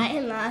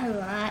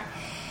lot.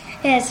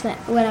 That's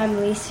what I'm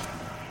least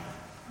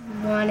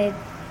wanted.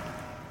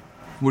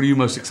 What are you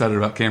most excited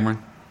about,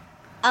 Cameron?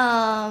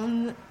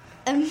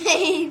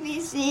 Maybe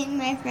seeing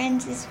my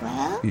friends as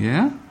well.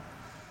 Yeah?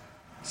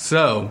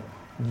 So,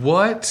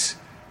 what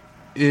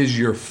is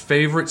your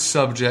favorite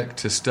subject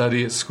to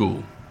study at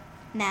school?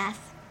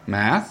 Math.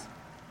 Math?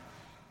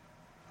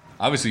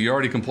 Obviously, you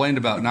already complained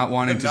about not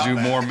wanting to do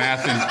more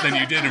math than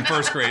you did in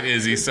 1st grade,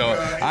 Izzy, so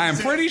I am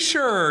pretty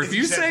sure if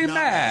you say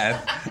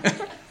math...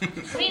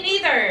 Me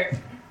neither.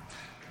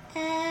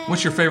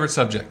 What's your favorite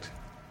subject?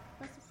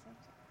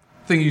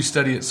 Thing you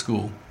study at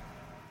school?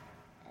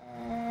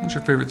 What's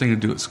your favorite thing to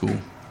do at school?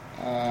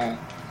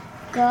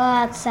 Go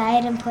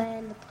outside and play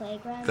on the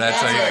playground.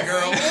 That's Yeah,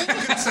 girl.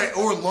 You could say,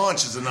 or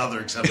lunch is another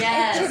exception.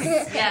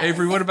 Yes.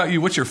 Avery, what about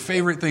you? What's your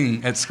favorite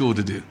thing at school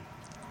to do?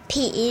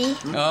 PE.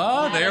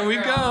 Oh, there we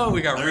go.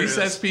 We got There it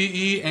recess is.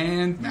 PE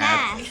and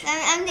math.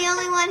 I'm the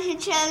only one who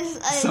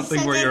chose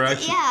Something where you're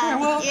actually...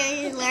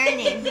 you're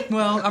learning.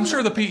 Well, I'm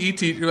sure the PE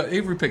teacher...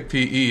 Avery picked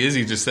PE.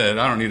 Izzy just said,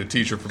 I don't need a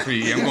teacher for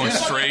PE. I'm going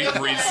straight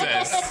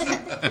recess.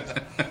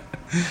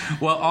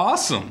 Well,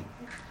 awesome.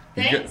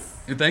 Thanks.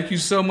 Thank you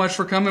so much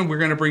for coming. We're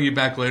going to bring you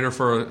back later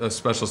for a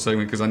special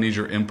segment because I need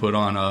your input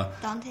on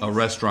a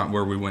restaurant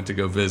where we went to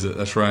go visit.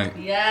 That's right.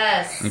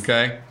 Yes.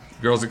 Okay.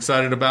 Girls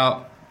excited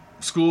about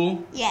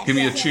school? Yes. Give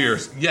me a Yes.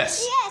 cheers.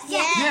 Yes.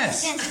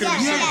 Yes.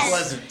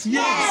 Pleasant.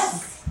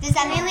 Yes. Does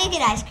that mean we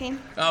get ice cream?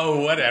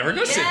 Oh, whatever.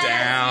 Go sit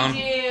down.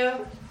 Thank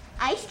you.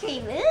 Ice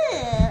cream.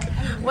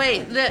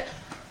 Wait,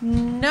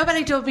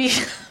 nobody told me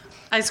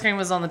ice cream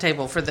was on the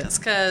table for this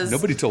because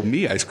Nobody told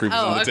me ice cream was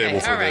on the table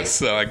for all right. this,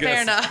 so I Fair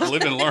guess enough.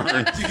 live and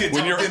learn.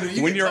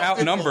 when you're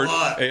outnumbered,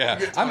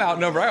 I'm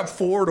outnumbered. I got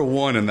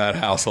 4-1 in that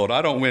household.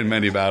 I don't win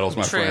many battles,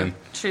 my friend.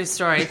 True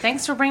story.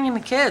 Thanks for bringing the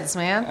kids,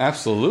 man.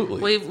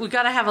 Absolutely. We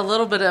got to have a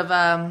little bit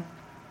of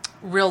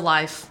real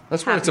life.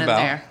 That's what it's happening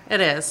about.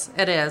 There.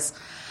 It is.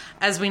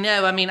 As we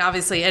know, I mean,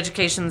 obviously,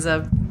 education's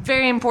a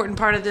very important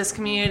part of this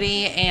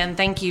community, and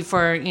thank you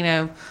for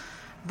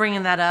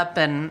bringing that up.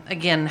 And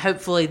again,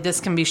 hopefully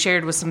this can be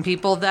shared with some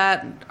people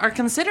that are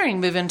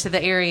considering moving to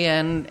the area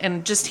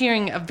and just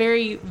hearing a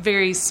very,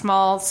 very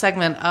small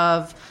segment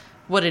of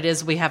what it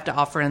is we have to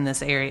offer in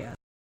this area.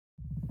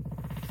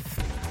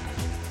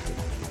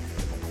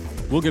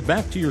 We'll get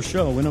back to your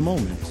show in a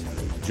moment.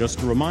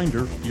 Just a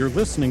reminder, you're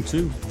listening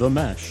to The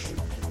Mesh,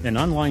 an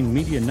online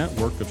media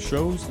network of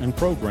shows and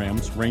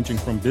programs ranging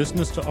from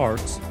business to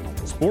arts,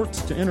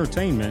 sports to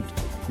entertainment,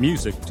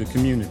 music to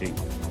community.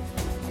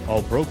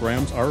 All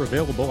programs are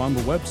available on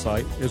the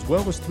website as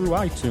well as through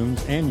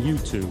iTunes and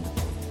YouTube.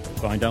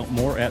 Find out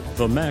more at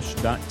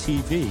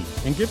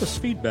themesh.tv and give us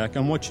feedback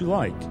on what you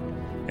like.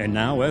 And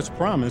now, as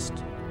promised,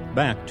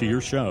 back to your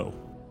show.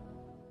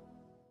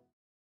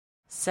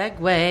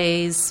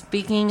 Segways.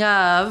 Speaking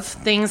of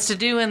things to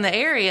do in the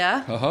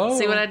area, Oh.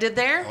 see what I did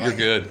there? You're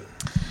good.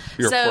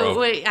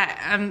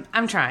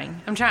 I'm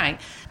trying.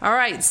 All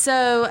right.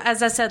 So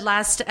as I said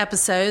last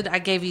episode, I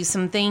gave you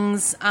some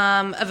things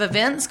of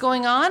events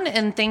going on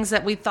and things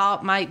that we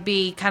thought might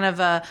be kind of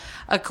a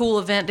cool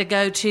event to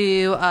go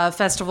to,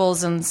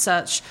 festivals and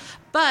such.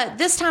 But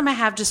this time I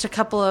have just a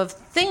couple of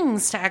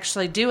things to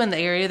actually do in the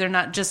area. They're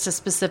not just a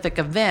specific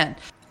event.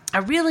 I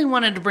really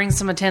wanted to bring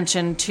some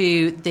attention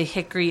to the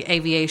Hickory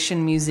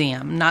Aviation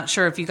Museum. Not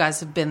sure if you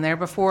guys have been there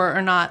before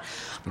or not,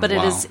 but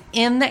It is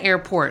in the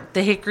airport,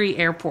 the Hickory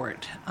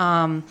Airport.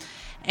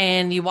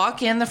 And you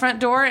walk in the front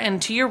door, and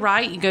to your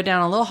right, you go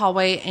down a little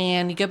hallway,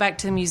 and you go back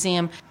to the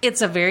museum.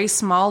 It's a very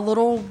small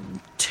little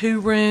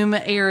 2-room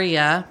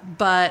area,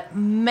 but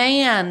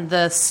man,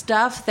 the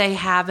stuff they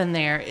have in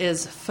there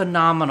is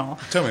phenomenal.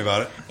 Tell me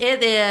about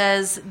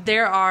it.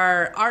 There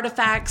are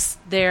artifacts,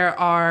 there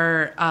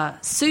are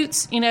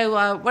suits,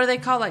 what do they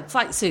call, like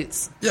flight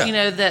suits?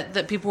 Yeah.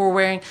 That people were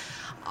wearing,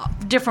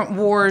 different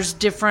wars,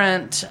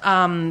 different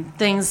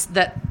things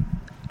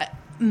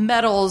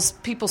medals,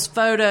 people's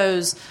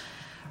photos,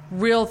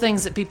 real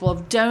things that people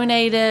have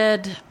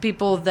donated,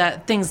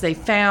 things they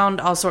found,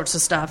 all sorts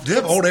of stuff. Do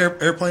they have old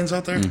airplanes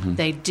out there? Mm-hmm.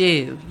 They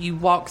do. You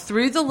walk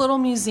through the little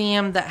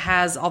museum that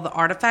has all the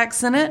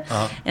artifacts in it,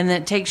 and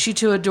then it takes you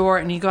to a door,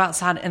 and you go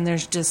outside, and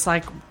there's just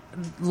like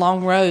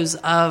long rows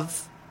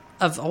of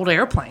old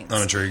airplanes.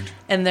 I'm intrigued.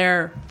 And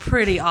they're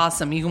pretty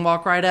awesome. You can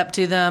walk right up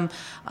to them.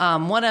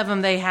 One of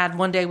them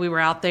one day we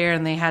were out there,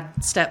 and they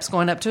had steps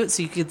going up to it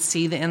so you could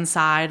see the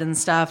inside and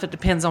stuff. It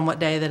depends on what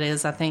day that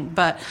is, I think.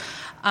 But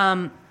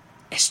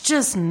it's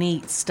just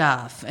neat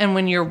stuff. And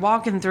when you're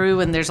walking through,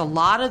 and there's a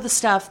lot of the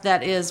stuff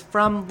that is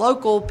from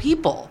local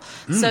people.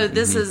 So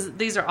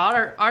these are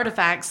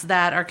artifacts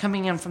that are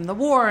coming in from the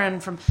war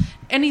and from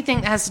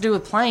anything that has to do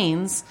with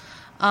planes,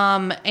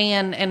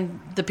 and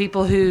the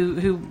people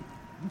who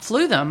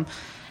flew them.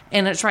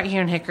 And it's right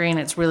here in Hickory, and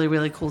it's really,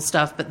 really cool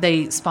stuff. But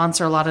they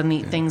sponsor a lot of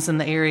neat things in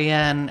the area,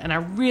 and I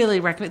really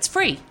recommend. It's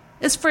free.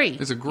 It's free.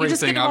 It's a great you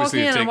just thing, get to obviously,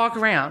 walk in to and walk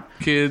around.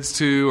 Kids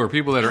too, or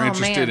people that are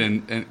interested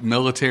in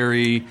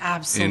military,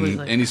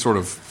 absolutely, in any sort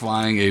of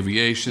flying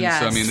aviation. Yes.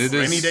 So I mean, it is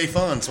rainy day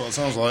fun. So it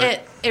sounds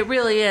like it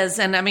really is,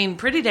 and I mean,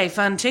 pretty day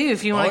fun too.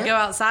 If you want to go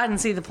outside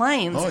and see the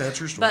planes. Oh yeah,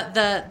 true story.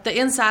 But the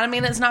inside, I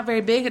mean, it's not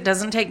very big. It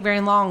doesn't take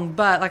very long.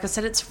 But like I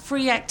said, it's a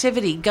free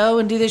activity. Go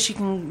and do this. You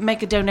can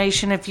make a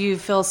donation if you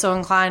feel so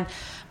inclined.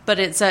 But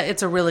it's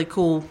a really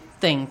cool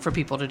thing for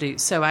people to do.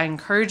 So I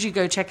encourage you to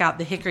go check out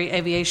the Hickory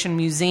Aviation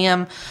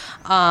Museum.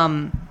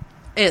 Note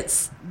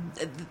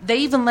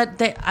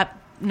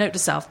to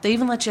self, they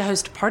even let you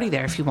host a party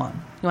there if you want.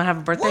 You want to have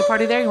a birthday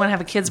party there? You want to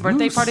have a kid's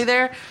birthday party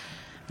there?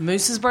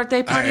 Moose's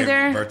birthday party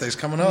there? Birthday's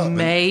coming up.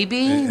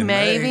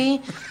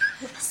 Maybe.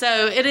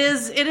 So it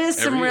is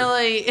some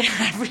really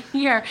every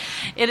year.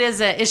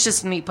 It's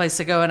just a neat place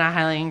to go, and I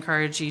highly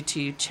encourage you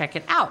to check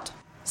it out.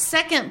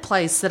 Second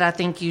place that I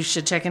think you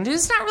should check into,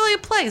 it's not really a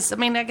place. I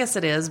mean, I guess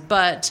it is,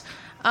 but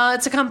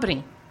it's a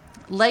company.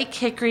 Lake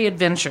Hickory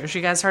Adventures.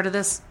 You guys heard of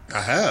this?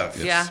 I have.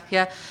 Yes.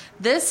 Yeah.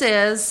 This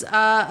is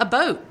a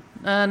boat.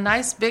 A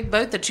nice big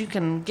boat that you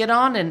can get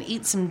on and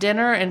eat some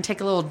dinner and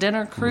take a little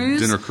dinner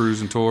cruise. Dinner cruise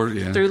and tour,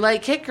 yeah. Through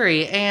Lake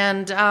Hickory.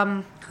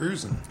 And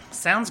cruising.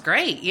 Sounds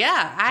great.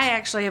 Yeah. I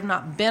actually have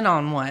not been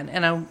on one,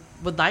 and I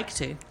would like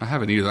to. I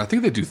haven't either. I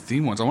think they do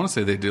theme ones. I want to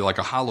say they do like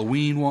a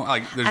Halloween one.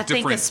 Like there's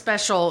think a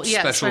special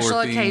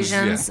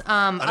occasions.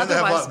 Yeah. I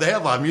know they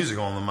have live music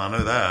on them. I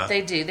know that.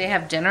 They do. They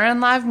have dinner and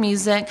live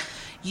music.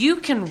 You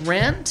can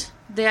rent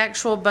the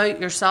actual boat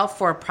yourself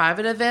for a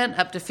private event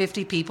up to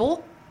 50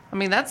 people. I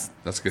mean, that's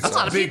good. That's a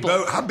lot of people.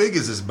 Boat. How big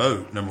is this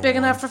boat? Big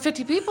enough for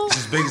 50 people.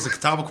 As big as the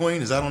Catawba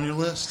Queen. Is that on your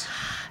list?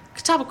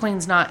 Catawba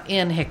Queen's not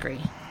in Hickory.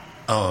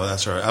 Oh,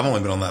 that's right. I've only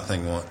been on that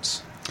thing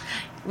once.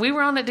 We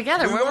were on it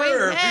together, weren't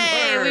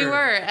we? We were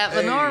at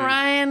Lenore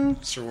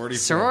Ryan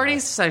Sorority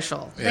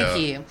Social. Thank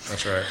you.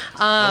 That's right.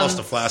 I lost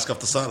a flask off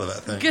the side of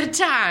that thing. Good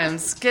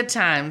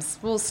times.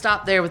 We'll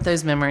stop there with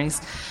those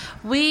memories.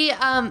 We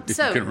if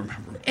you can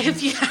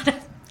remember.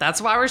 That's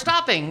why we're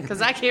stopping,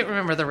 because I can't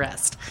remember the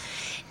rest.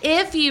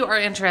 If you are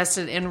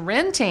interested in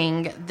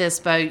renting this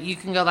boat, you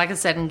can go, like I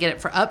said, and get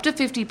it for up to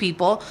 50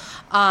 people.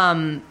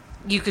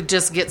 You could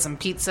just get some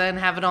pizza and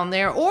have it on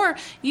there, or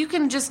you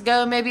can just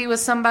go maybe with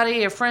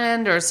somebody, a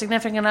friend or a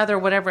significant other,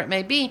 whatever it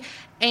may be,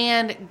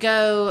 and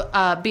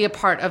go be a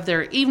part of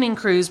their evening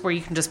cruise where you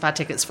can just buy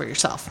tickets for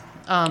yourself.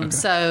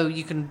 So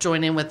you can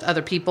join in with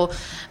other people.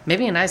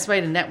 Maybe a nice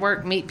way to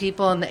network, meet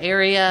people in the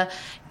area,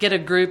 get a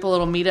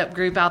little meetup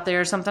group out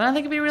there or something. I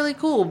think it'd be really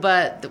cool.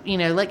 But,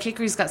 Lake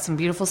Hickory's got some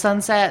beautiful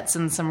sunsets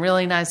and some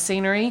really nice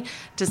scenery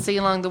to see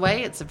along the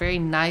way. It's a very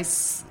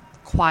nice,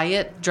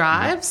 quiet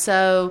drive.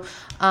 So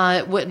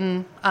it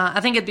wouldn't, I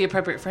think it'd be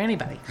appropriate for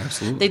anybody.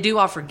 Absolutely. They do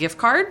offer gift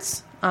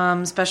cards,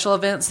 special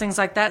events, things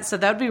like that. So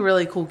that would be a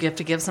really cool gift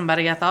to give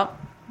somebody, I thought.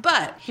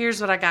 But here's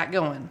what I got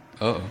going.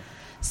 Uh-oh.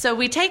 So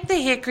we take the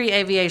Hickory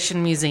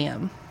Aviation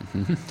Museum,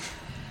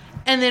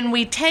 and then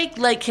we take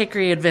Lake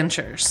Hickory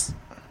Adventures.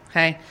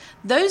 Okay?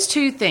 Those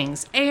two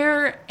things,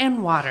 air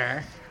and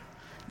water,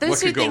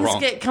 those two things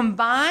get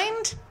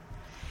combined,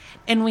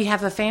 And we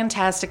have a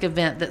fantastic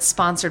event that's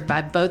sponsored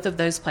by both of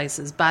those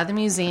places, by the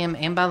museum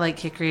and by Lake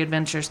Hickory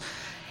Adventures.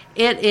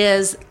 It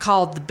is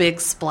called the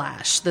Big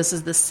Splash. This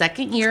is the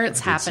second year it's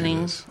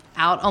happening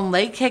out on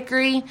Lake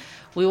Hickory.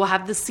 We will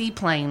have the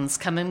seaplanes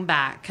coming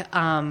back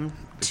to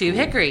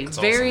Hickory. That's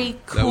very awesome.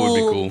 cool, That would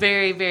be cool.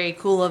 very, very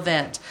cool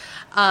event.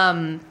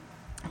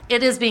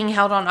 It is being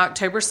held on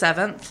October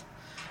 7th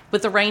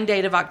with a rain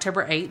date of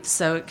October 8th,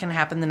 so it can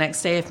happen the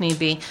next day if need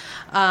be.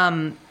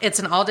 It's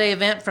an all-day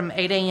event from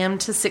 8 a.m.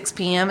 to 6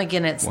 p.m.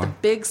 Again, it's the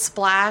Big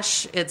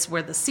Splash. It's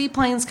where the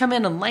seaplanes come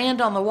in and land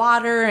on the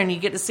water, and you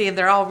get to see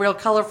they're all real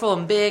colorful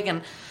and big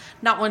and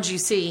not ones you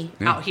see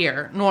out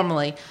here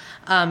normally.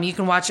 You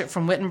can watch it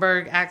from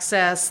Wittenberg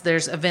Access.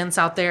 There's events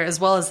out there as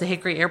well as the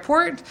Hickory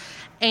Airport.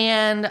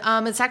 And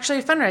it's actually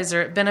a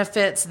fundraiser. It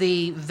benefits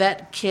the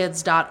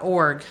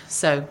vetkids.org,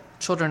 so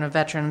children of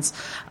veterans,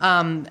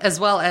 as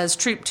well as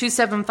Troop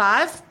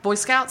 275, Boy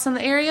Scouts in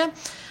the area.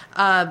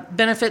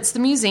 Benefits the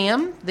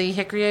museum, the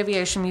Hickory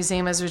Aviation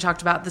Museum, as we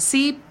talked about, the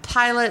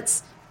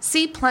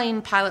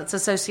Seaplane Pilots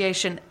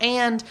Association,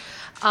 and,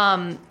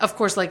 of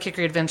course, Lake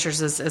Hickory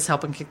Adventures is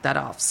helping kick that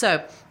off.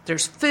 So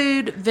there's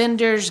food,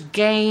 vendors,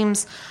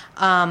 games.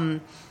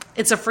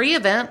 It's a free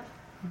event,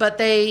 but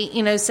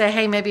they, say,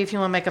 hey, maybe if you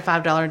want to make a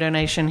 $5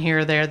 donation here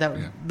or there, that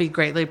would be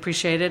greatly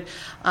appreciated.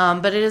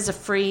 But it is a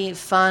free,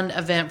 fun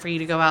event for you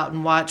to go out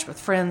and watch with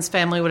friends,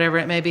 family, whatever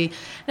it may be.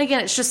 And again,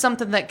 it's just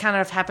something that kind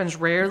of happens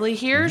rarely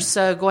here.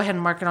 So go ahead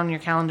and mark it on your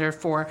calendar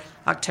for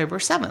October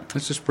 7th.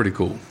 It's just pretty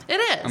cool. It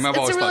is. I mean, I've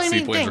always thought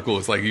seaplanes are cool.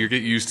 It's like you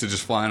get used to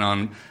just flying on,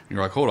 and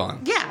you're like, hold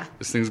on. Yeah.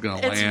 This thing's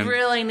going to land. It's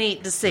really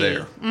neat to see.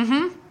 There.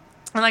 Mm-hmm.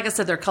 And like I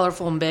said, they're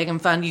colorful and big and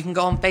fun. You can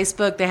go on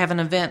Facebook. They have an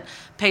event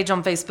page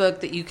on Facebook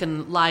that you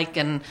can like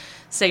and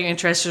say you're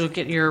interested. You'll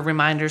get your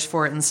reminders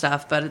for it and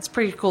stuff. But it's a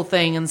pretty cool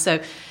thing. And so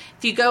if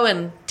you go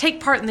and take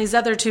part in these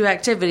other two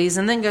activities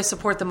and then go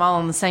support them all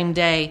on the same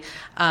day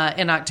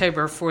in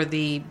October for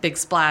the Big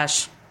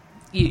Splash,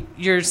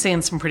 you're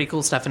seeing some pretty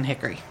cool stuff in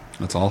Hickory.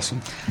 That's awesome.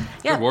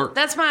 Yeah, good work.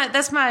 That's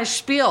my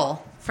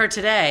spiel for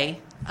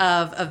today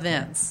of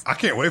events. I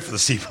can't wait for the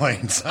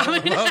seaplanes. I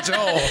don't know about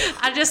y'all.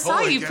 I just saw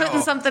Holy you cow.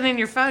 putting something in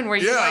your phone where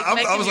you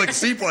I was like,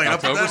 seaplane. I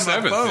put October that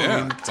in my 7th. phone.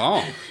 Yeah, it's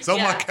on. It's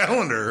on my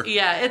calendar.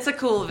 Yeah, it's a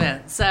cool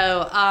event.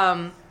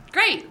 So,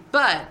 great.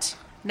 But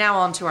now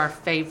on to our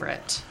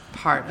favorite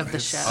part of the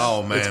show.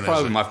 Oh, man. It's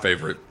probably my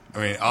favorite. I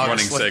mean, running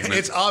obviously, segment.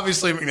 it's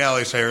obviously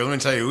McNally's favorite. Let me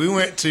tell you, we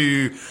went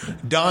to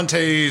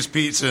Dante's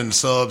Pizza and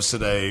Subs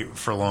today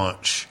for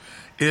lunch.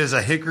 It is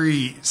a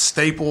Hickory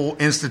staple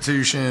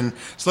institution.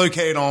 It's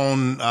located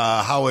on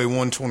Highway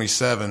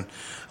 127.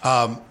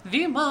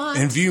 Viewmont.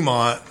 In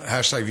Viewmont,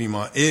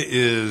 #Viewmont. It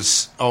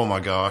is, oh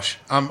my gosh.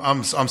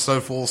 I'm so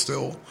full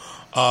still.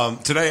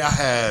 Today I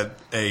had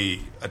a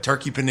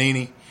turkey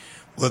panini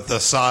with a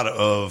side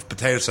of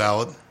potato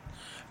salad.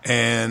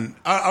 And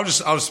I'll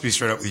just be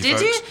straight up with you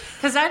folks. Did you?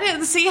 Because I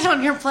didn't see it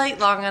on your plate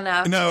long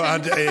enough. No,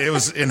 it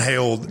was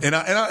inhaled. And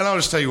I'll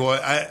just tell you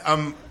what,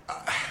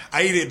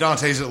 I eat at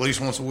Dante's at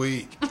least once a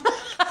week.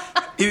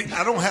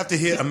 I don't have to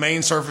hit a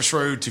main surface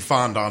road to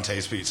find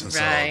Dante's Pizza and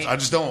Subs. Right. I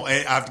just don't.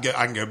 I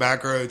can go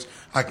back roads.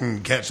 I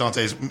can catch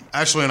Dante's.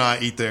 Ashley and I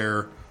eat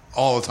there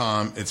all the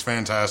time. It's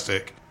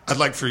fantastic. I'd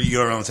like for you to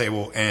go around the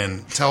table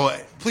and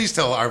please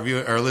tell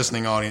our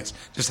listening audience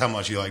just how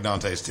much you like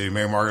Dante's too.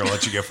 Mary Margaret, I'll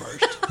let you go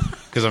first.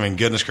 Because, I mean,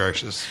 goodness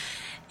gracious.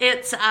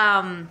 It's,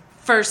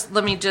 first,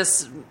 let me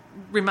just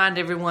remind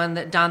everyone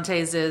that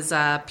Dante's is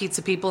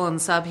pizza people and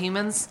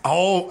subhumans.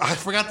 Oh, I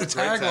forgot the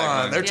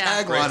tagline. Their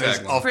Yeah. tagline is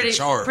off the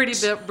charts. Pretty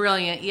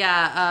brilliant.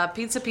 Yeah,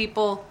 pizza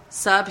people,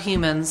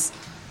 subhumans.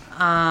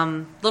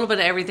 A little bit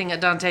of everything at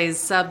Dante's.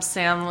 Sub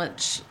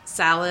sandwich,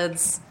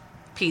 salads,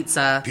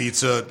 pizza.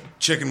 Pizza,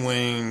 chicken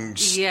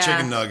wings, Yeah.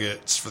 chicken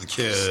nuggets for the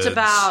kids. Just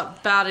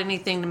about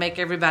anything to make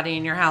everybody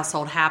in your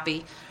household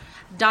happy.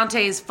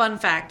 Dante's, fun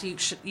fact,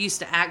 used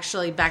to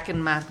actually, back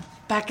in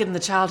the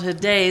childhood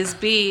days,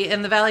 be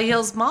in the Valley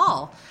Hills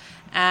Mall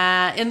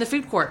in the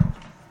food court.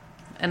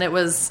 And it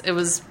was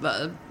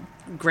a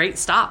great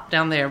stop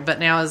down there, but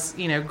now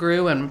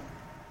grew and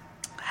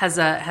has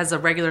a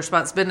regular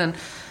spot. It's been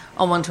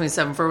on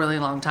 127 for a really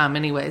long time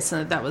anyway,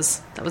 so that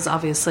was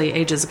obviously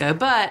ages ago.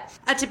 But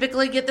I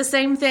typically get the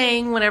same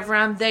thing whenever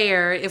I'm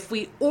there. If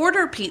we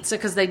order pizza,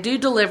 because they do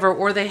deliver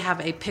or they have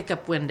a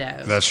pickup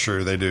window. That's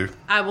true, they do.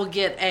 I will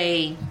get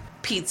a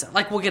pizza.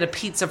 Like, we'll get a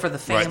pizza for the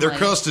family. Right, their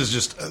crust is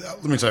just,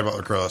 let me tell you about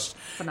their crust.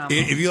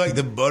 Phenomenal. If you like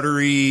the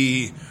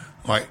buttery,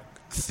 like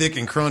thick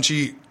and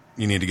crunchy,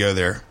 you need to go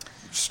there.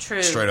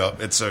 True. Straight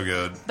up, it's so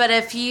good. But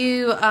if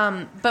you,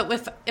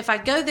 if I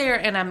go there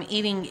and I'm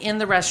eating in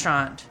the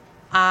restaurant,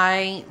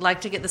 I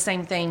like to get the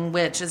same thing,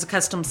 which is a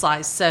custom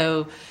slice.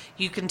 So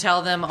you can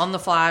tell them on the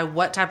fly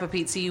what type of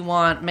pizza you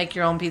want, make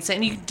your own pizza,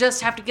 and you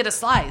just have to get a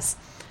slice.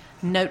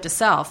 Note to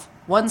self,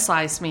 one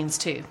slice means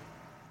two.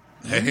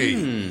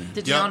 Hey.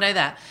 Did you all know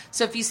that?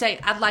 So if you say,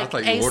 I'd like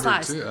thought you a ordered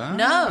slice. two.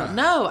 Ah.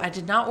 No, I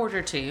did not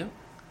order two.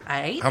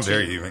 I ate How two.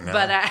 dare you, McNally.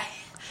 But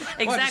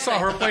exactly. I just saw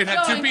her plate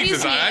had two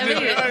pizzas.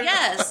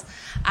 Yes.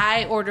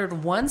 I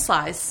ordered one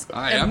slice.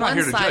 I'm not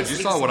here to judge. You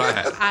saw what I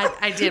had.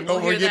 I did.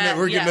 We're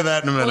getting to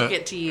that in a minute. We'll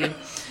get to you.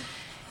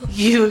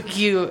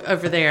 You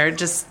over there.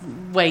 Just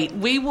wait.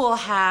 We will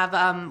have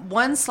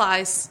one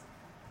slice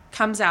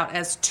comes out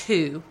as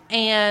 2,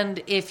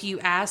 and if you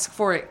ask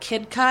for it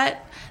kid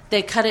cut,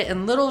 they cut it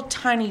in little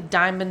tiny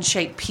diamond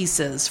shaped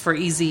pieces for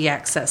easy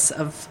access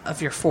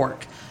of your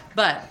fork.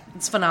 But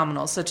it's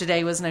phenomenal. So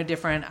today was no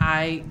different.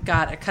 I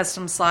got a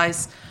custom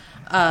slice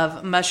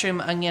of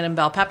mushroom, onion, and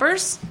bell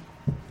peppers,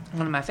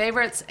 one of my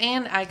favorites,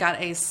 and I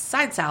got a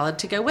side salad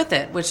to go with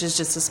it, which is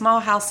just a small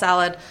house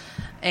salad,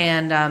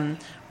 and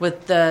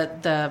with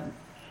the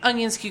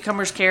onions,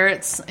 cucumbers,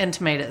 carrots, and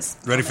tomatoes.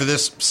 Ready for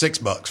this?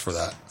 $6 for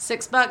that.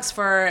 $6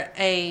 for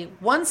a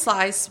one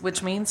slice,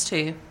 which means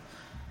 2,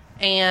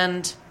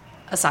 and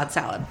a side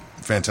salad.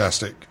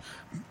 Fantastic.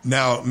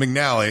 Now,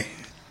 McNally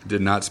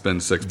Did not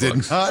spend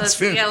 $6.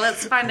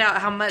 Let's find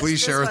out how much. Please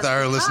share with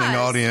our listening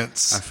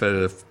audience. I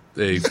fed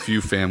a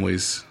few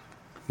families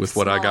with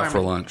what I got for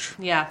lunch.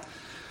 Yeah.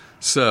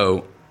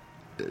 So,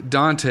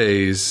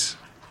 Dantes,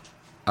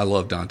 I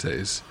love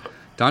Dantes.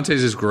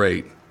 Dantes is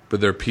great, but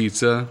their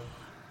pizza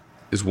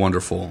is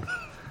wonderful.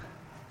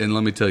 And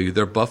let me tell you,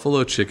 their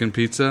buffalo chicken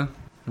pizza,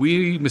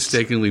 we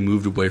mistakenly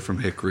moved away from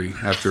Hickory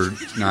after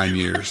 9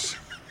 years.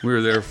 We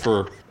were there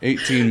for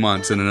 18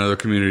 months in another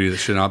community that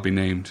should not be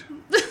named.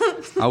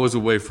 I was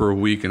away for a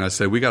week, and I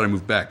said, we got to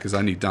move back because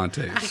I need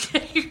Dantes.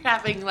 You're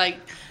having,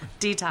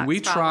 detox We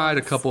tried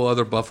a couple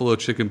other buffalo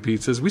chicken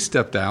pizzas. We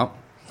stepped out.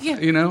 Yeah.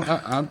 You know,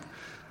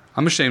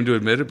 I'm ashamed to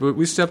admit it, but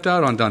we stepped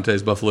out on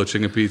Dante's buffalo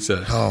chicken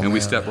pizza, and we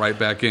stepped right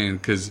back in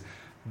because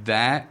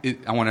I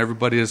want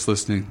everybody that's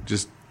listening,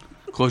 just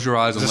close your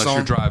eyes unless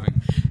you're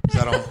driving. Is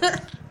that on?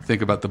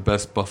 Think about the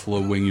best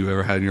buffalo wing you've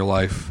ever had in your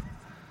life.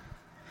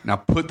 Now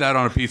put that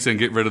on a pizza and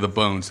get rid of the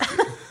bones.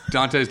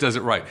 Dantes does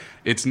it right.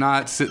 It's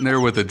not sitting there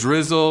with a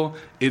drizzle.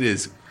 It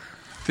is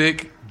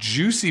thick,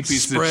 juicy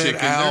piece of chicken.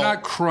 Out. They're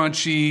not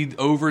crunchy,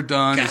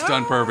 overdone. It's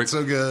done perfect.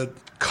 So good.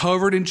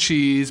 Covered in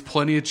cheese,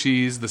 plenty of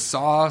cheese. The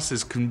sauce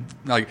is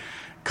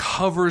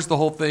covers the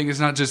whole thing.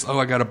 It's not just,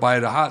 I got a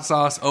bite of hot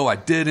sauce. Oh, I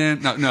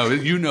didn't. No,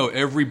 you know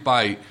every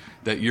bite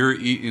that you're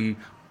eating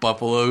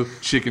buffalo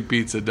chicken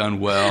pizza done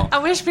well. I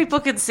wish people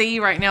could see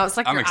you right now. It's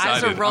like I'm your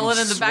excited. eyes are rolling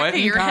in the back of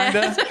your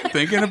head.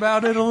 Thinking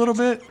about it a little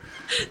bit.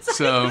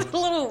 So a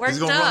little worked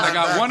up. I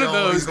got one of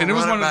those, and it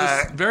was one of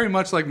those very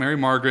much like Mary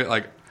Margaret.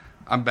 Like,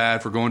 I'm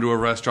bad for going to a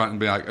restaurant and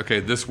being like, okay,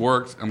 this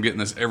worked. I'm getting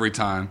this every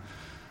time.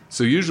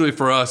 So usually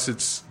for us,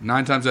 it's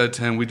 9 times out of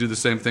 10, we do the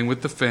same thing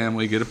with the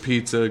family, get a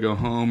pizza, go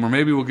home, or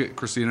maybe we'll get,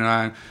 Christina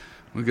and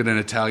we'll get an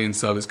Italian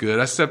sub. It's good.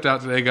 I stepped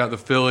out today, got the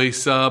Philly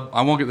sub.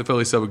 I won't get the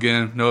Philly sub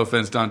again. No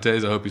offense,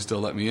 Dantes. I hope you still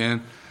let me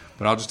in.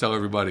 But I'll just tell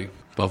everybody,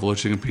 buffalo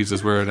chicken pizza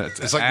is where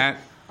it's at.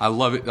 I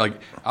love it.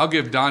 I'll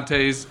give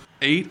Dantes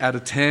 8 out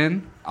of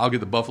 10. I'll get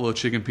the buffalo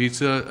chicken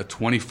pizza a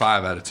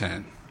 25 out of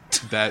 10.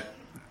 That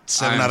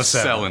 7 out of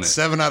 7. Selling it.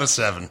 7 out of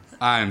 7.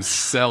 I'm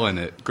selling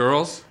it.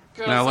 Girls,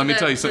 now let me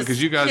tell you something,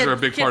 because you guys are a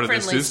big part of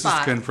this. This is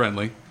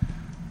kid-friendly.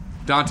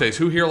 Dantes.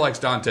 Who here likes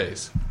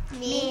Dantes?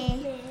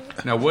 Me.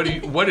 Now, what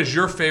is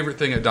your favorite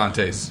thing at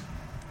Dantes?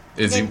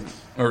 Izzy,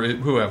 or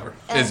whoever.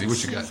 Izzy,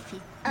 what you got?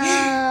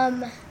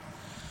 I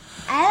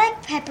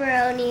like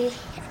pepperoni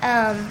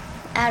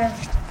out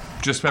of...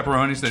 Just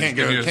pepperonis? Can't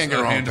give you a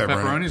hand of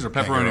pepperonis? Or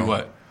pepperoni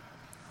what?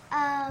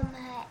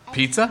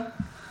 Pizza?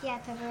 Yeah,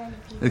 pepperoni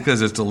pizza.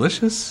 Because it's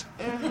delicious?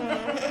 What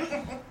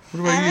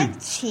about I you?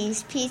 like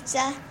cheese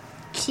pizza.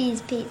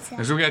 Cheese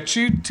pizza. So we got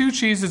two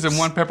cheeses and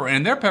one pepperoni.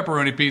 And their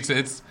pepperoni pizza,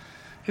 it's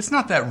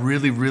not that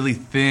really, really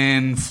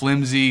thin,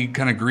 flimsy,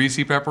 kind of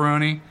greasy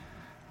pepperoni.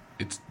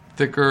 It's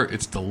thicker.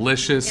 It's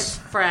delicious. It's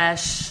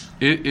fresh.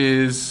 It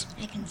is.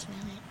 I can smell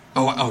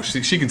it. Oh,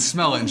 she can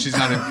smell it, and she's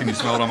not. Can you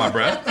smell it on my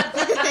breath?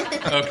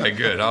 Okay,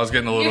 good. I was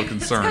getting a little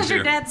concerned Because here.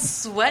 your dad's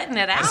sweating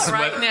it out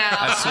right now.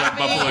 I sweat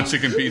buffalo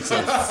chicken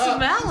pizza.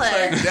 Smell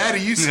it.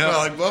 Daddy, you smell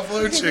like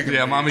buffalo chicken.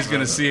 Yeah, Mommy's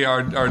going to see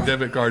our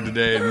debit card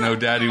today and know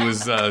Daddy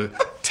was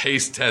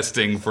taste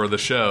testing for the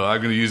show. I'm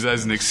going to use that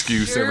as an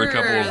excuse every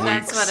couple of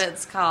weeks. That's what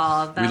it's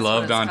called. We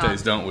love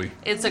Dantes, don't we?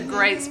 It's a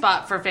great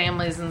spot for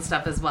families and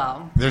stuff as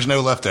well. There's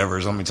no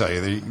leftovers, let me tell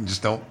you. You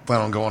just don't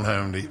plan on going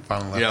home to eat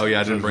final leftovers. Yeah,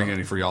 I didn't bring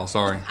any for y'all.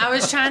 Sorry. I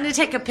was trying to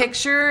take a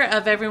picture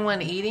of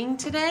everyone eating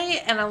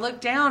today, and I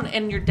looked down,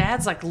 and your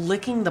dad's like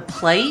licking the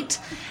plate,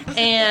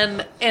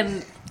 and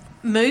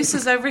Moose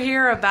is over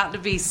here about to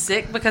be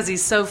sick because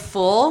he's so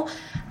full.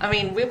 I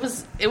mean,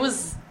 it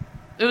was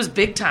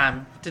big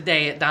time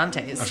today at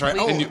Dante's. That's right.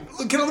 Let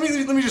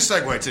me just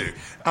segue too.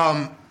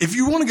 If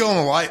you want to go on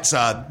the light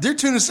side, their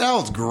tuna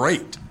salad's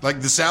great.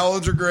 Like the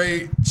salads are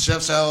great.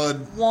 Chef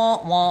salad.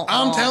 Wah, wah,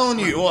 I'm telling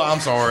you. Well, I'm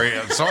sorry.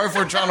 I'm sorry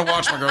for trying to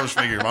watch my girl's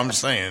figure. But I'm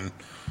just saying,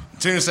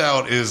 tuna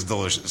salad is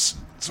delicious.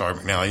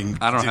 Sorry, now you can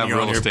I don't have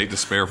real estate to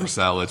spare for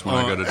salads when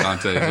I go to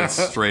Dante's.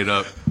 It's straight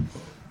up.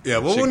 Yeah,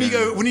 well,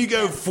 chicken. when you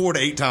go 4 to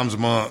 8 times a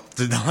month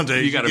to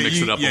Dante's, you got to mix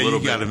it up a little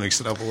bit. You got to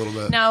mix it up a little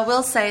bit. Now, I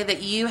will say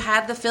that you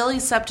had the Philly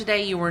sub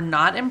today. You were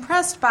not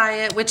impressed by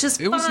it, which is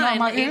fine. Was not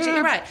my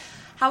You're right.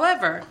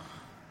 However,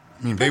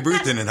 I mean, Babe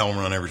Ruth didn't home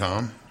run every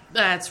time.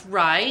 That's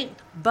right.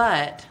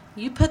 But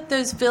you put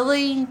those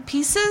Philly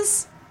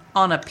pieces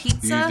on a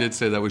pizza. You did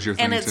say that was your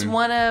thing, and it's too.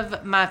 one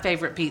of my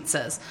favorite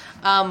pizzas.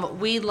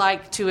 We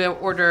like to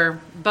order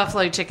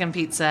buffalo chicken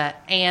pizza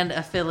and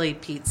a Philly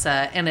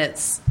pizza, and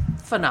it's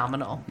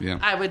phenomenal. Yeah.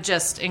 I would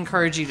just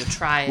encourage you to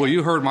try it. Well,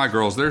 you heard my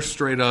girls. They're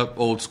straight up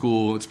old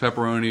school. It's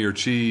pepperoni or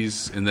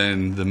cheese, and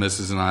then the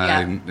missus and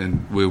I,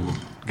 and we'll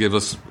give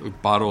us a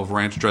bottle of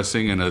ranch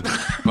dressing and a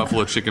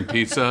buffalo chicken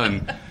pizza,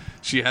 and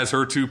she has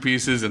her 2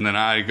 pieces, and then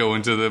I go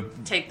into the...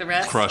 Take the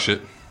rest? Crush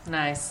it.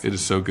 Nice. It is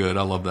so good.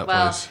 I love that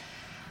place.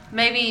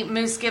 Maybe,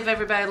 Moose, give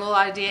everybody a little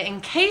idea. In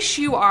case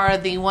you are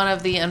one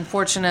of the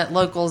unfortunate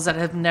locals that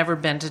have never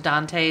been to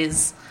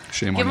Dante's,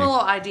 Shame give on them you. a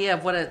little idea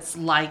of what it's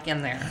like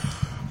in there.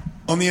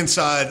 On the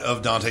inside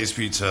of Dante's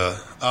Pizza,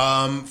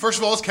 first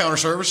of all, it's counter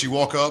service. You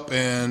walk up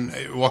and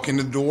walk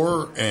into the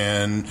door,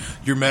 and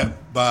you're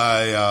met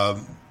by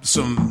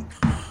some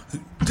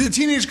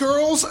teenage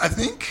girls, I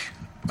think.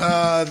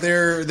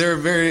 They're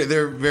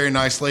very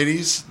nice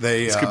ladies.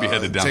 This could be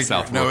headed down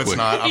south. No, real it's quick.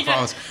 not. I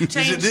promise.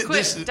 Change,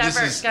 quick,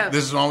 divert, go.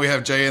 This is why we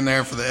have Jay in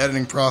there for the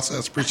editing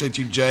process. Appreciate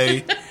you,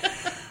 Jay.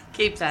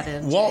 Keep that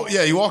in.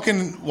 You walk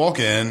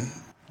in,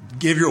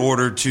 give your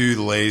order to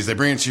the ladies. They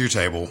bring it to your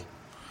table.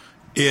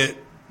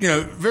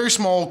 Very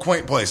small,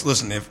 quaint place.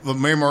 Listen, if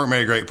Mary Margaret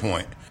made a great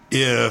point.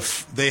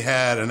 If they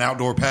had an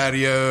outdoor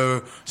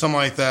patio, something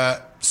like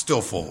that,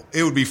 still full.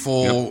 It would be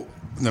full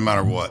no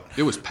matter what.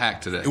 It was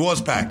packed today. It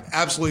was packed.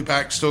 Absolutely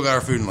packed. Still got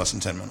our food in less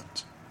than 10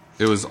 minutes.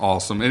 It was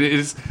awesome. And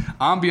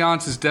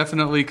ambiance is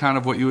definitely kind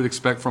of what you would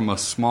expect from a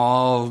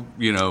small,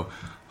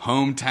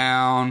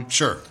 hometown.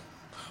 Sure.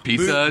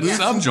 Pizza and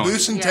sub joint.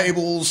 Booths and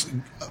tables,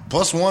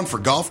 +1 for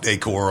golf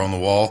decor on the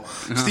wall.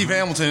 Steve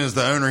Hamilton is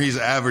the owner. He's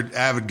an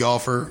avid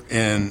golfer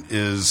and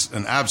is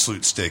an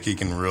absolute stick. He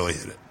can really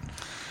hit it.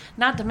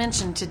 Not to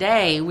mention,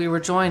 today we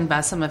were joined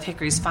by some of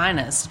Hickory's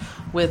finest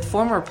with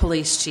former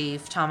police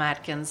chief Tom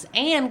Atkins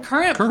and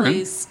current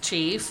police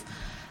chief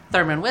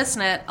Thurman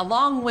Wisnett,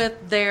 along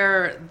with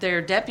their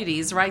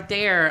deputies right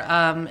there,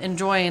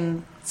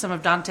 enjoying some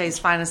of Dante's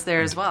finest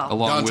there as well.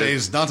 Along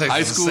Dante's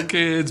high school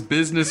kids,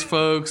 business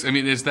folks. I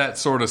mean, it's that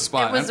sort of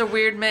spot. It was a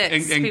weird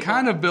mix. And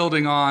kind of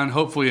building on,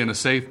 hopefully in a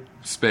safe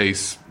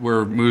space,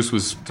 where Moose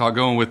was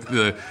going with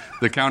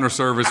the counter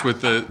service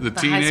with the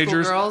teenagers.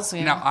 High school girls,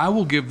 yeah. Now, I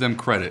will give them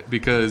credit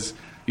because,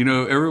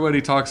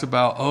 everybody talks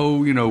about,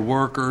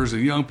 workers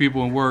and young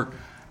people in work.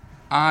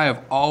 I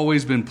have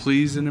always been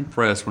pleased and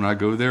impressed when I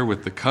go there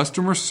with the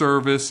customer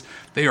service.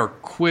 They are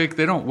quick.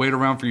 They don't wait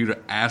around for you to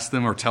ask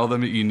them or tell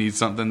them that you need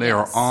something. They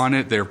are on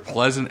it. They're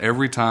pleasant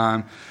every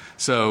time.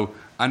 So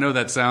I know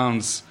that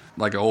sounds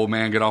like an old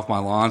man get off my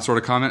lawn sort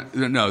of comment.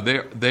 No,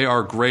 they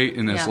are great,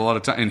 and it's a lot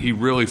of time. And he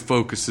really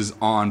focuses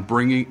on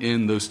bringing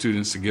in those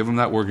students to give them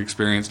that work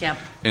experience. Yep.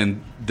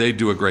 And they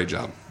do a great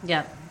job.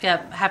 Yep.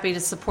 Happy to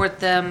support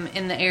them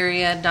in the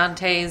area.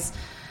 Dante's.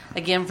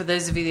 Again, for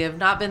those of you that have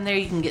not been there,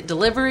 you can get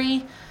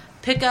delivery,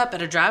 pick up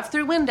at a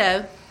drive-through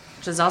window,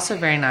 which is also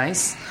very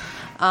nice,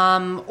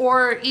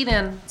 or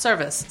eat-in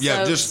service.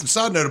 Yeah, just a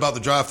side note about the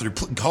drive-through.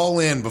 Call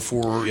in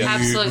before you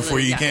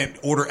can't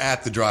order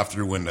at the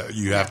drive-through window.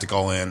 You have to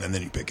call in, and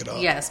then you pick it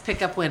up. Yes,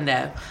 pick-up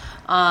window.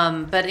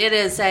 But it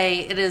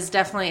is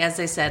definitely, as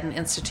they said, an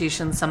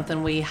institution,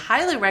 something we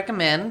highly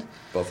recommend.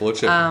 Buffalo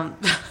chicken.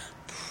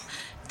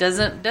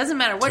 Doesn't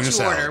matter what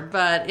you order,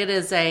 but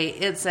it's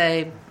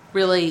a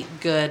really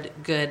good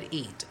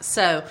eat.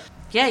 So,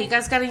 yeah, you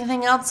guys got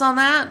anything else on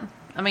that?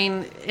 I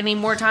mean, any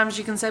more times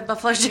you can say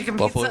buffalo chicken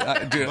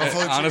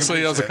pizza?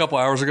 Honestly, that was a couple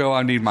hours ago.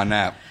 I need my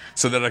nap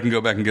so that I can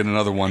go back and get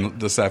another one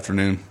this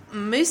afternoon.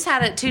 Moose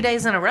had it 2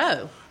 days in a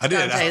row. I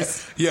did.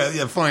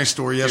 Yeah, funny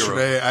story.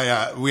 Yesterday,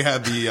 we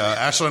had the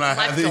Ashley and I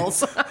had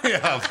the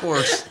yeah, of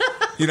course.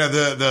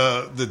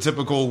 The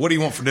typical "what do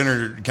you want for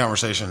dinner"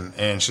 conversation,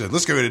 and she said,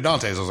 "Let's go to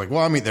Dante's." I was like, "Well,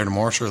 I'll meet there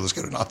tomorrow. Sure, let's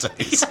go to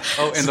Dante's."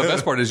 And the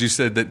best part is you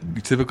said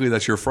that typically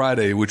that's your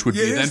Friday, which would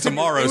be then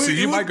tomorrow. So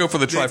you might go for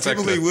the trifecta.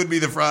 Typically would be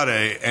the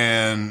Friday,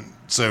 and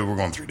so we're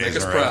going 3 days. Make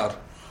us in a row. proud.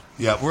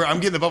 Yeah,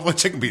 I'm getting the buffalo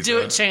chicken pizza. Do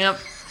it, champ.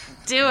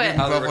 Do it.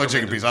 Buffalo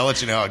chicken pizza. I'll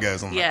let you know how it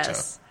goes on that show.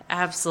 Yes.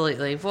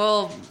 Absolutely.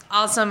 Well,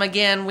 awesome.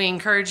 Again, we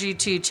encourage you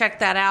to check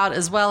that out,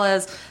 as well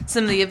as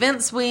some of the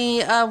events we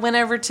went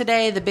over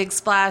today, the Big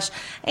Splash.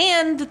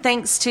 And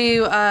thanks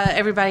to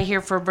everybody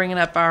here for bringing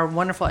up our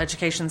wonderful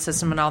education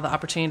system and all the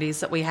opportunities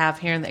that we have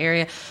here in the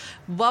area.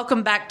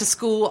 Welcome back to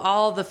school,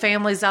 all the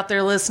families out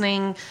there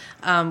listening.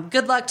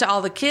 Good luck to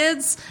all the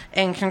kids,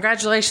 and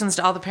congratulations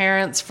to all the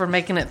parents for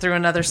making it through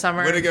another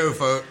summer. Way to go,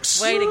 folks.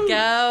 Way to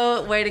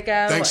go. Way to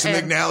go. Thanks to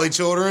McNally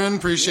children.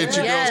 Appreciate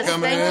you girls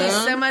coming in. Thank you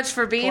so much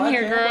for being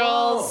here,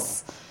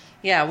 girls.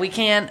 Yeah, we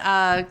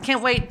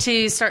can't wait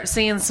to start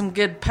seeing some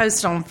good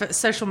posts on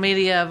social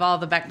media of all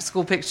the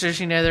back-to-school pictures.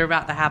 They're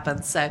about to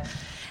happen. So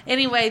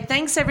anyway,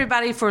 thanks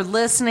everybody for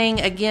listening.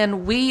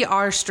 Again, we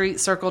are Street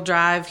Circle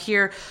Drive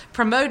here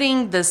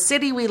promoting the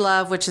city we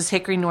love, which is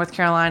Hickory, North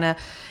Carolina.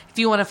 If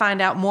you want to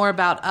find out more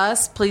about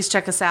us, please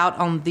check us out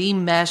on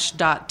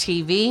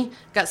themesh.tv.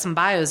 Got some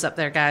bios up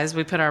there, guys.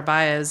 We put our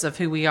bios of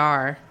who we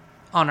are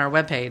on our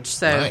webpage,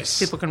 so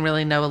people can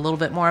really know a little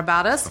bit more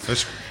about us.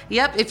 Official.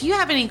 Yep. If you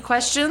have any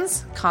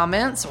questions,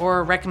 comments,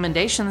 or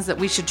recommendations that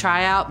we should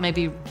try out,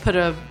 maybe put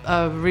a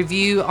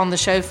review on the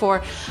show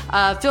for,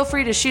 feel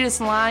free to shoot us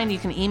a line. You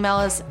can email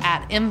us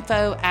at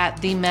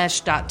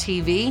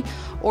info@themesh.tv,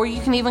 or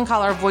you can even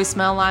call our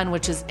voicemail line,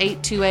 which is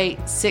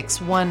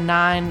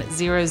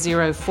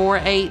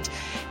 828-619-0048.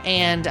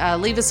 And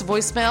leave us a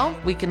voicemail.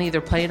 We can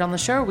either play it on the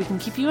show or we can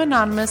keep you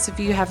anonymous if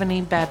you have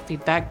any bad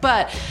feedback.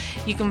 But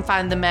you can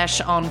find The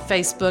Mesh on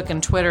Facebook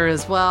and Twitter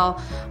as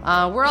well.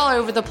 We're all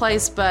over the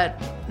place,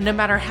 but no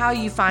matter how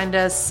you find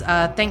us,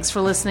 thanks for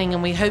listening,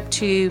 and we hope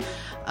to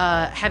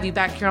have you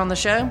back here on the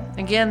show.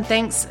 Again,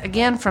 thanks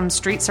again from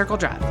Street Circle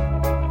Drive.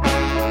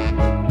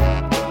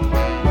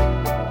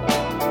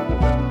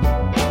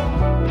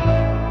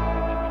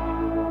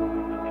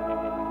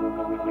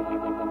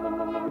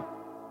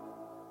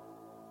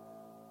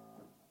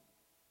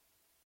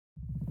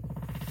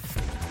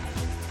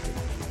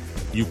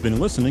 You've been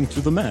listening to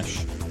The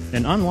Mesh,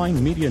 an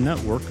online media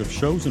network of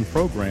shows and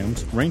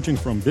programs ranging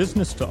from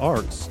business to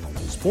arts,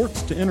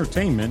 sports to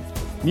entertainment,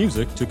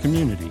 music to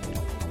community.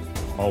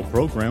 All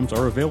programs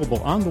are available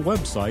on the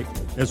website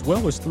as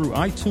well as through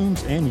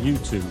iTunes and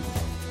YouTube.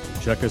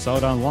 Check us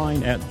out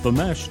online at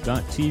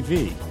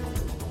themesh.tv.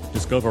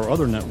 Discover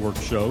other network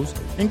shows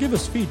and give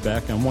us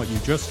feedback on what you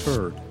just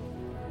heard.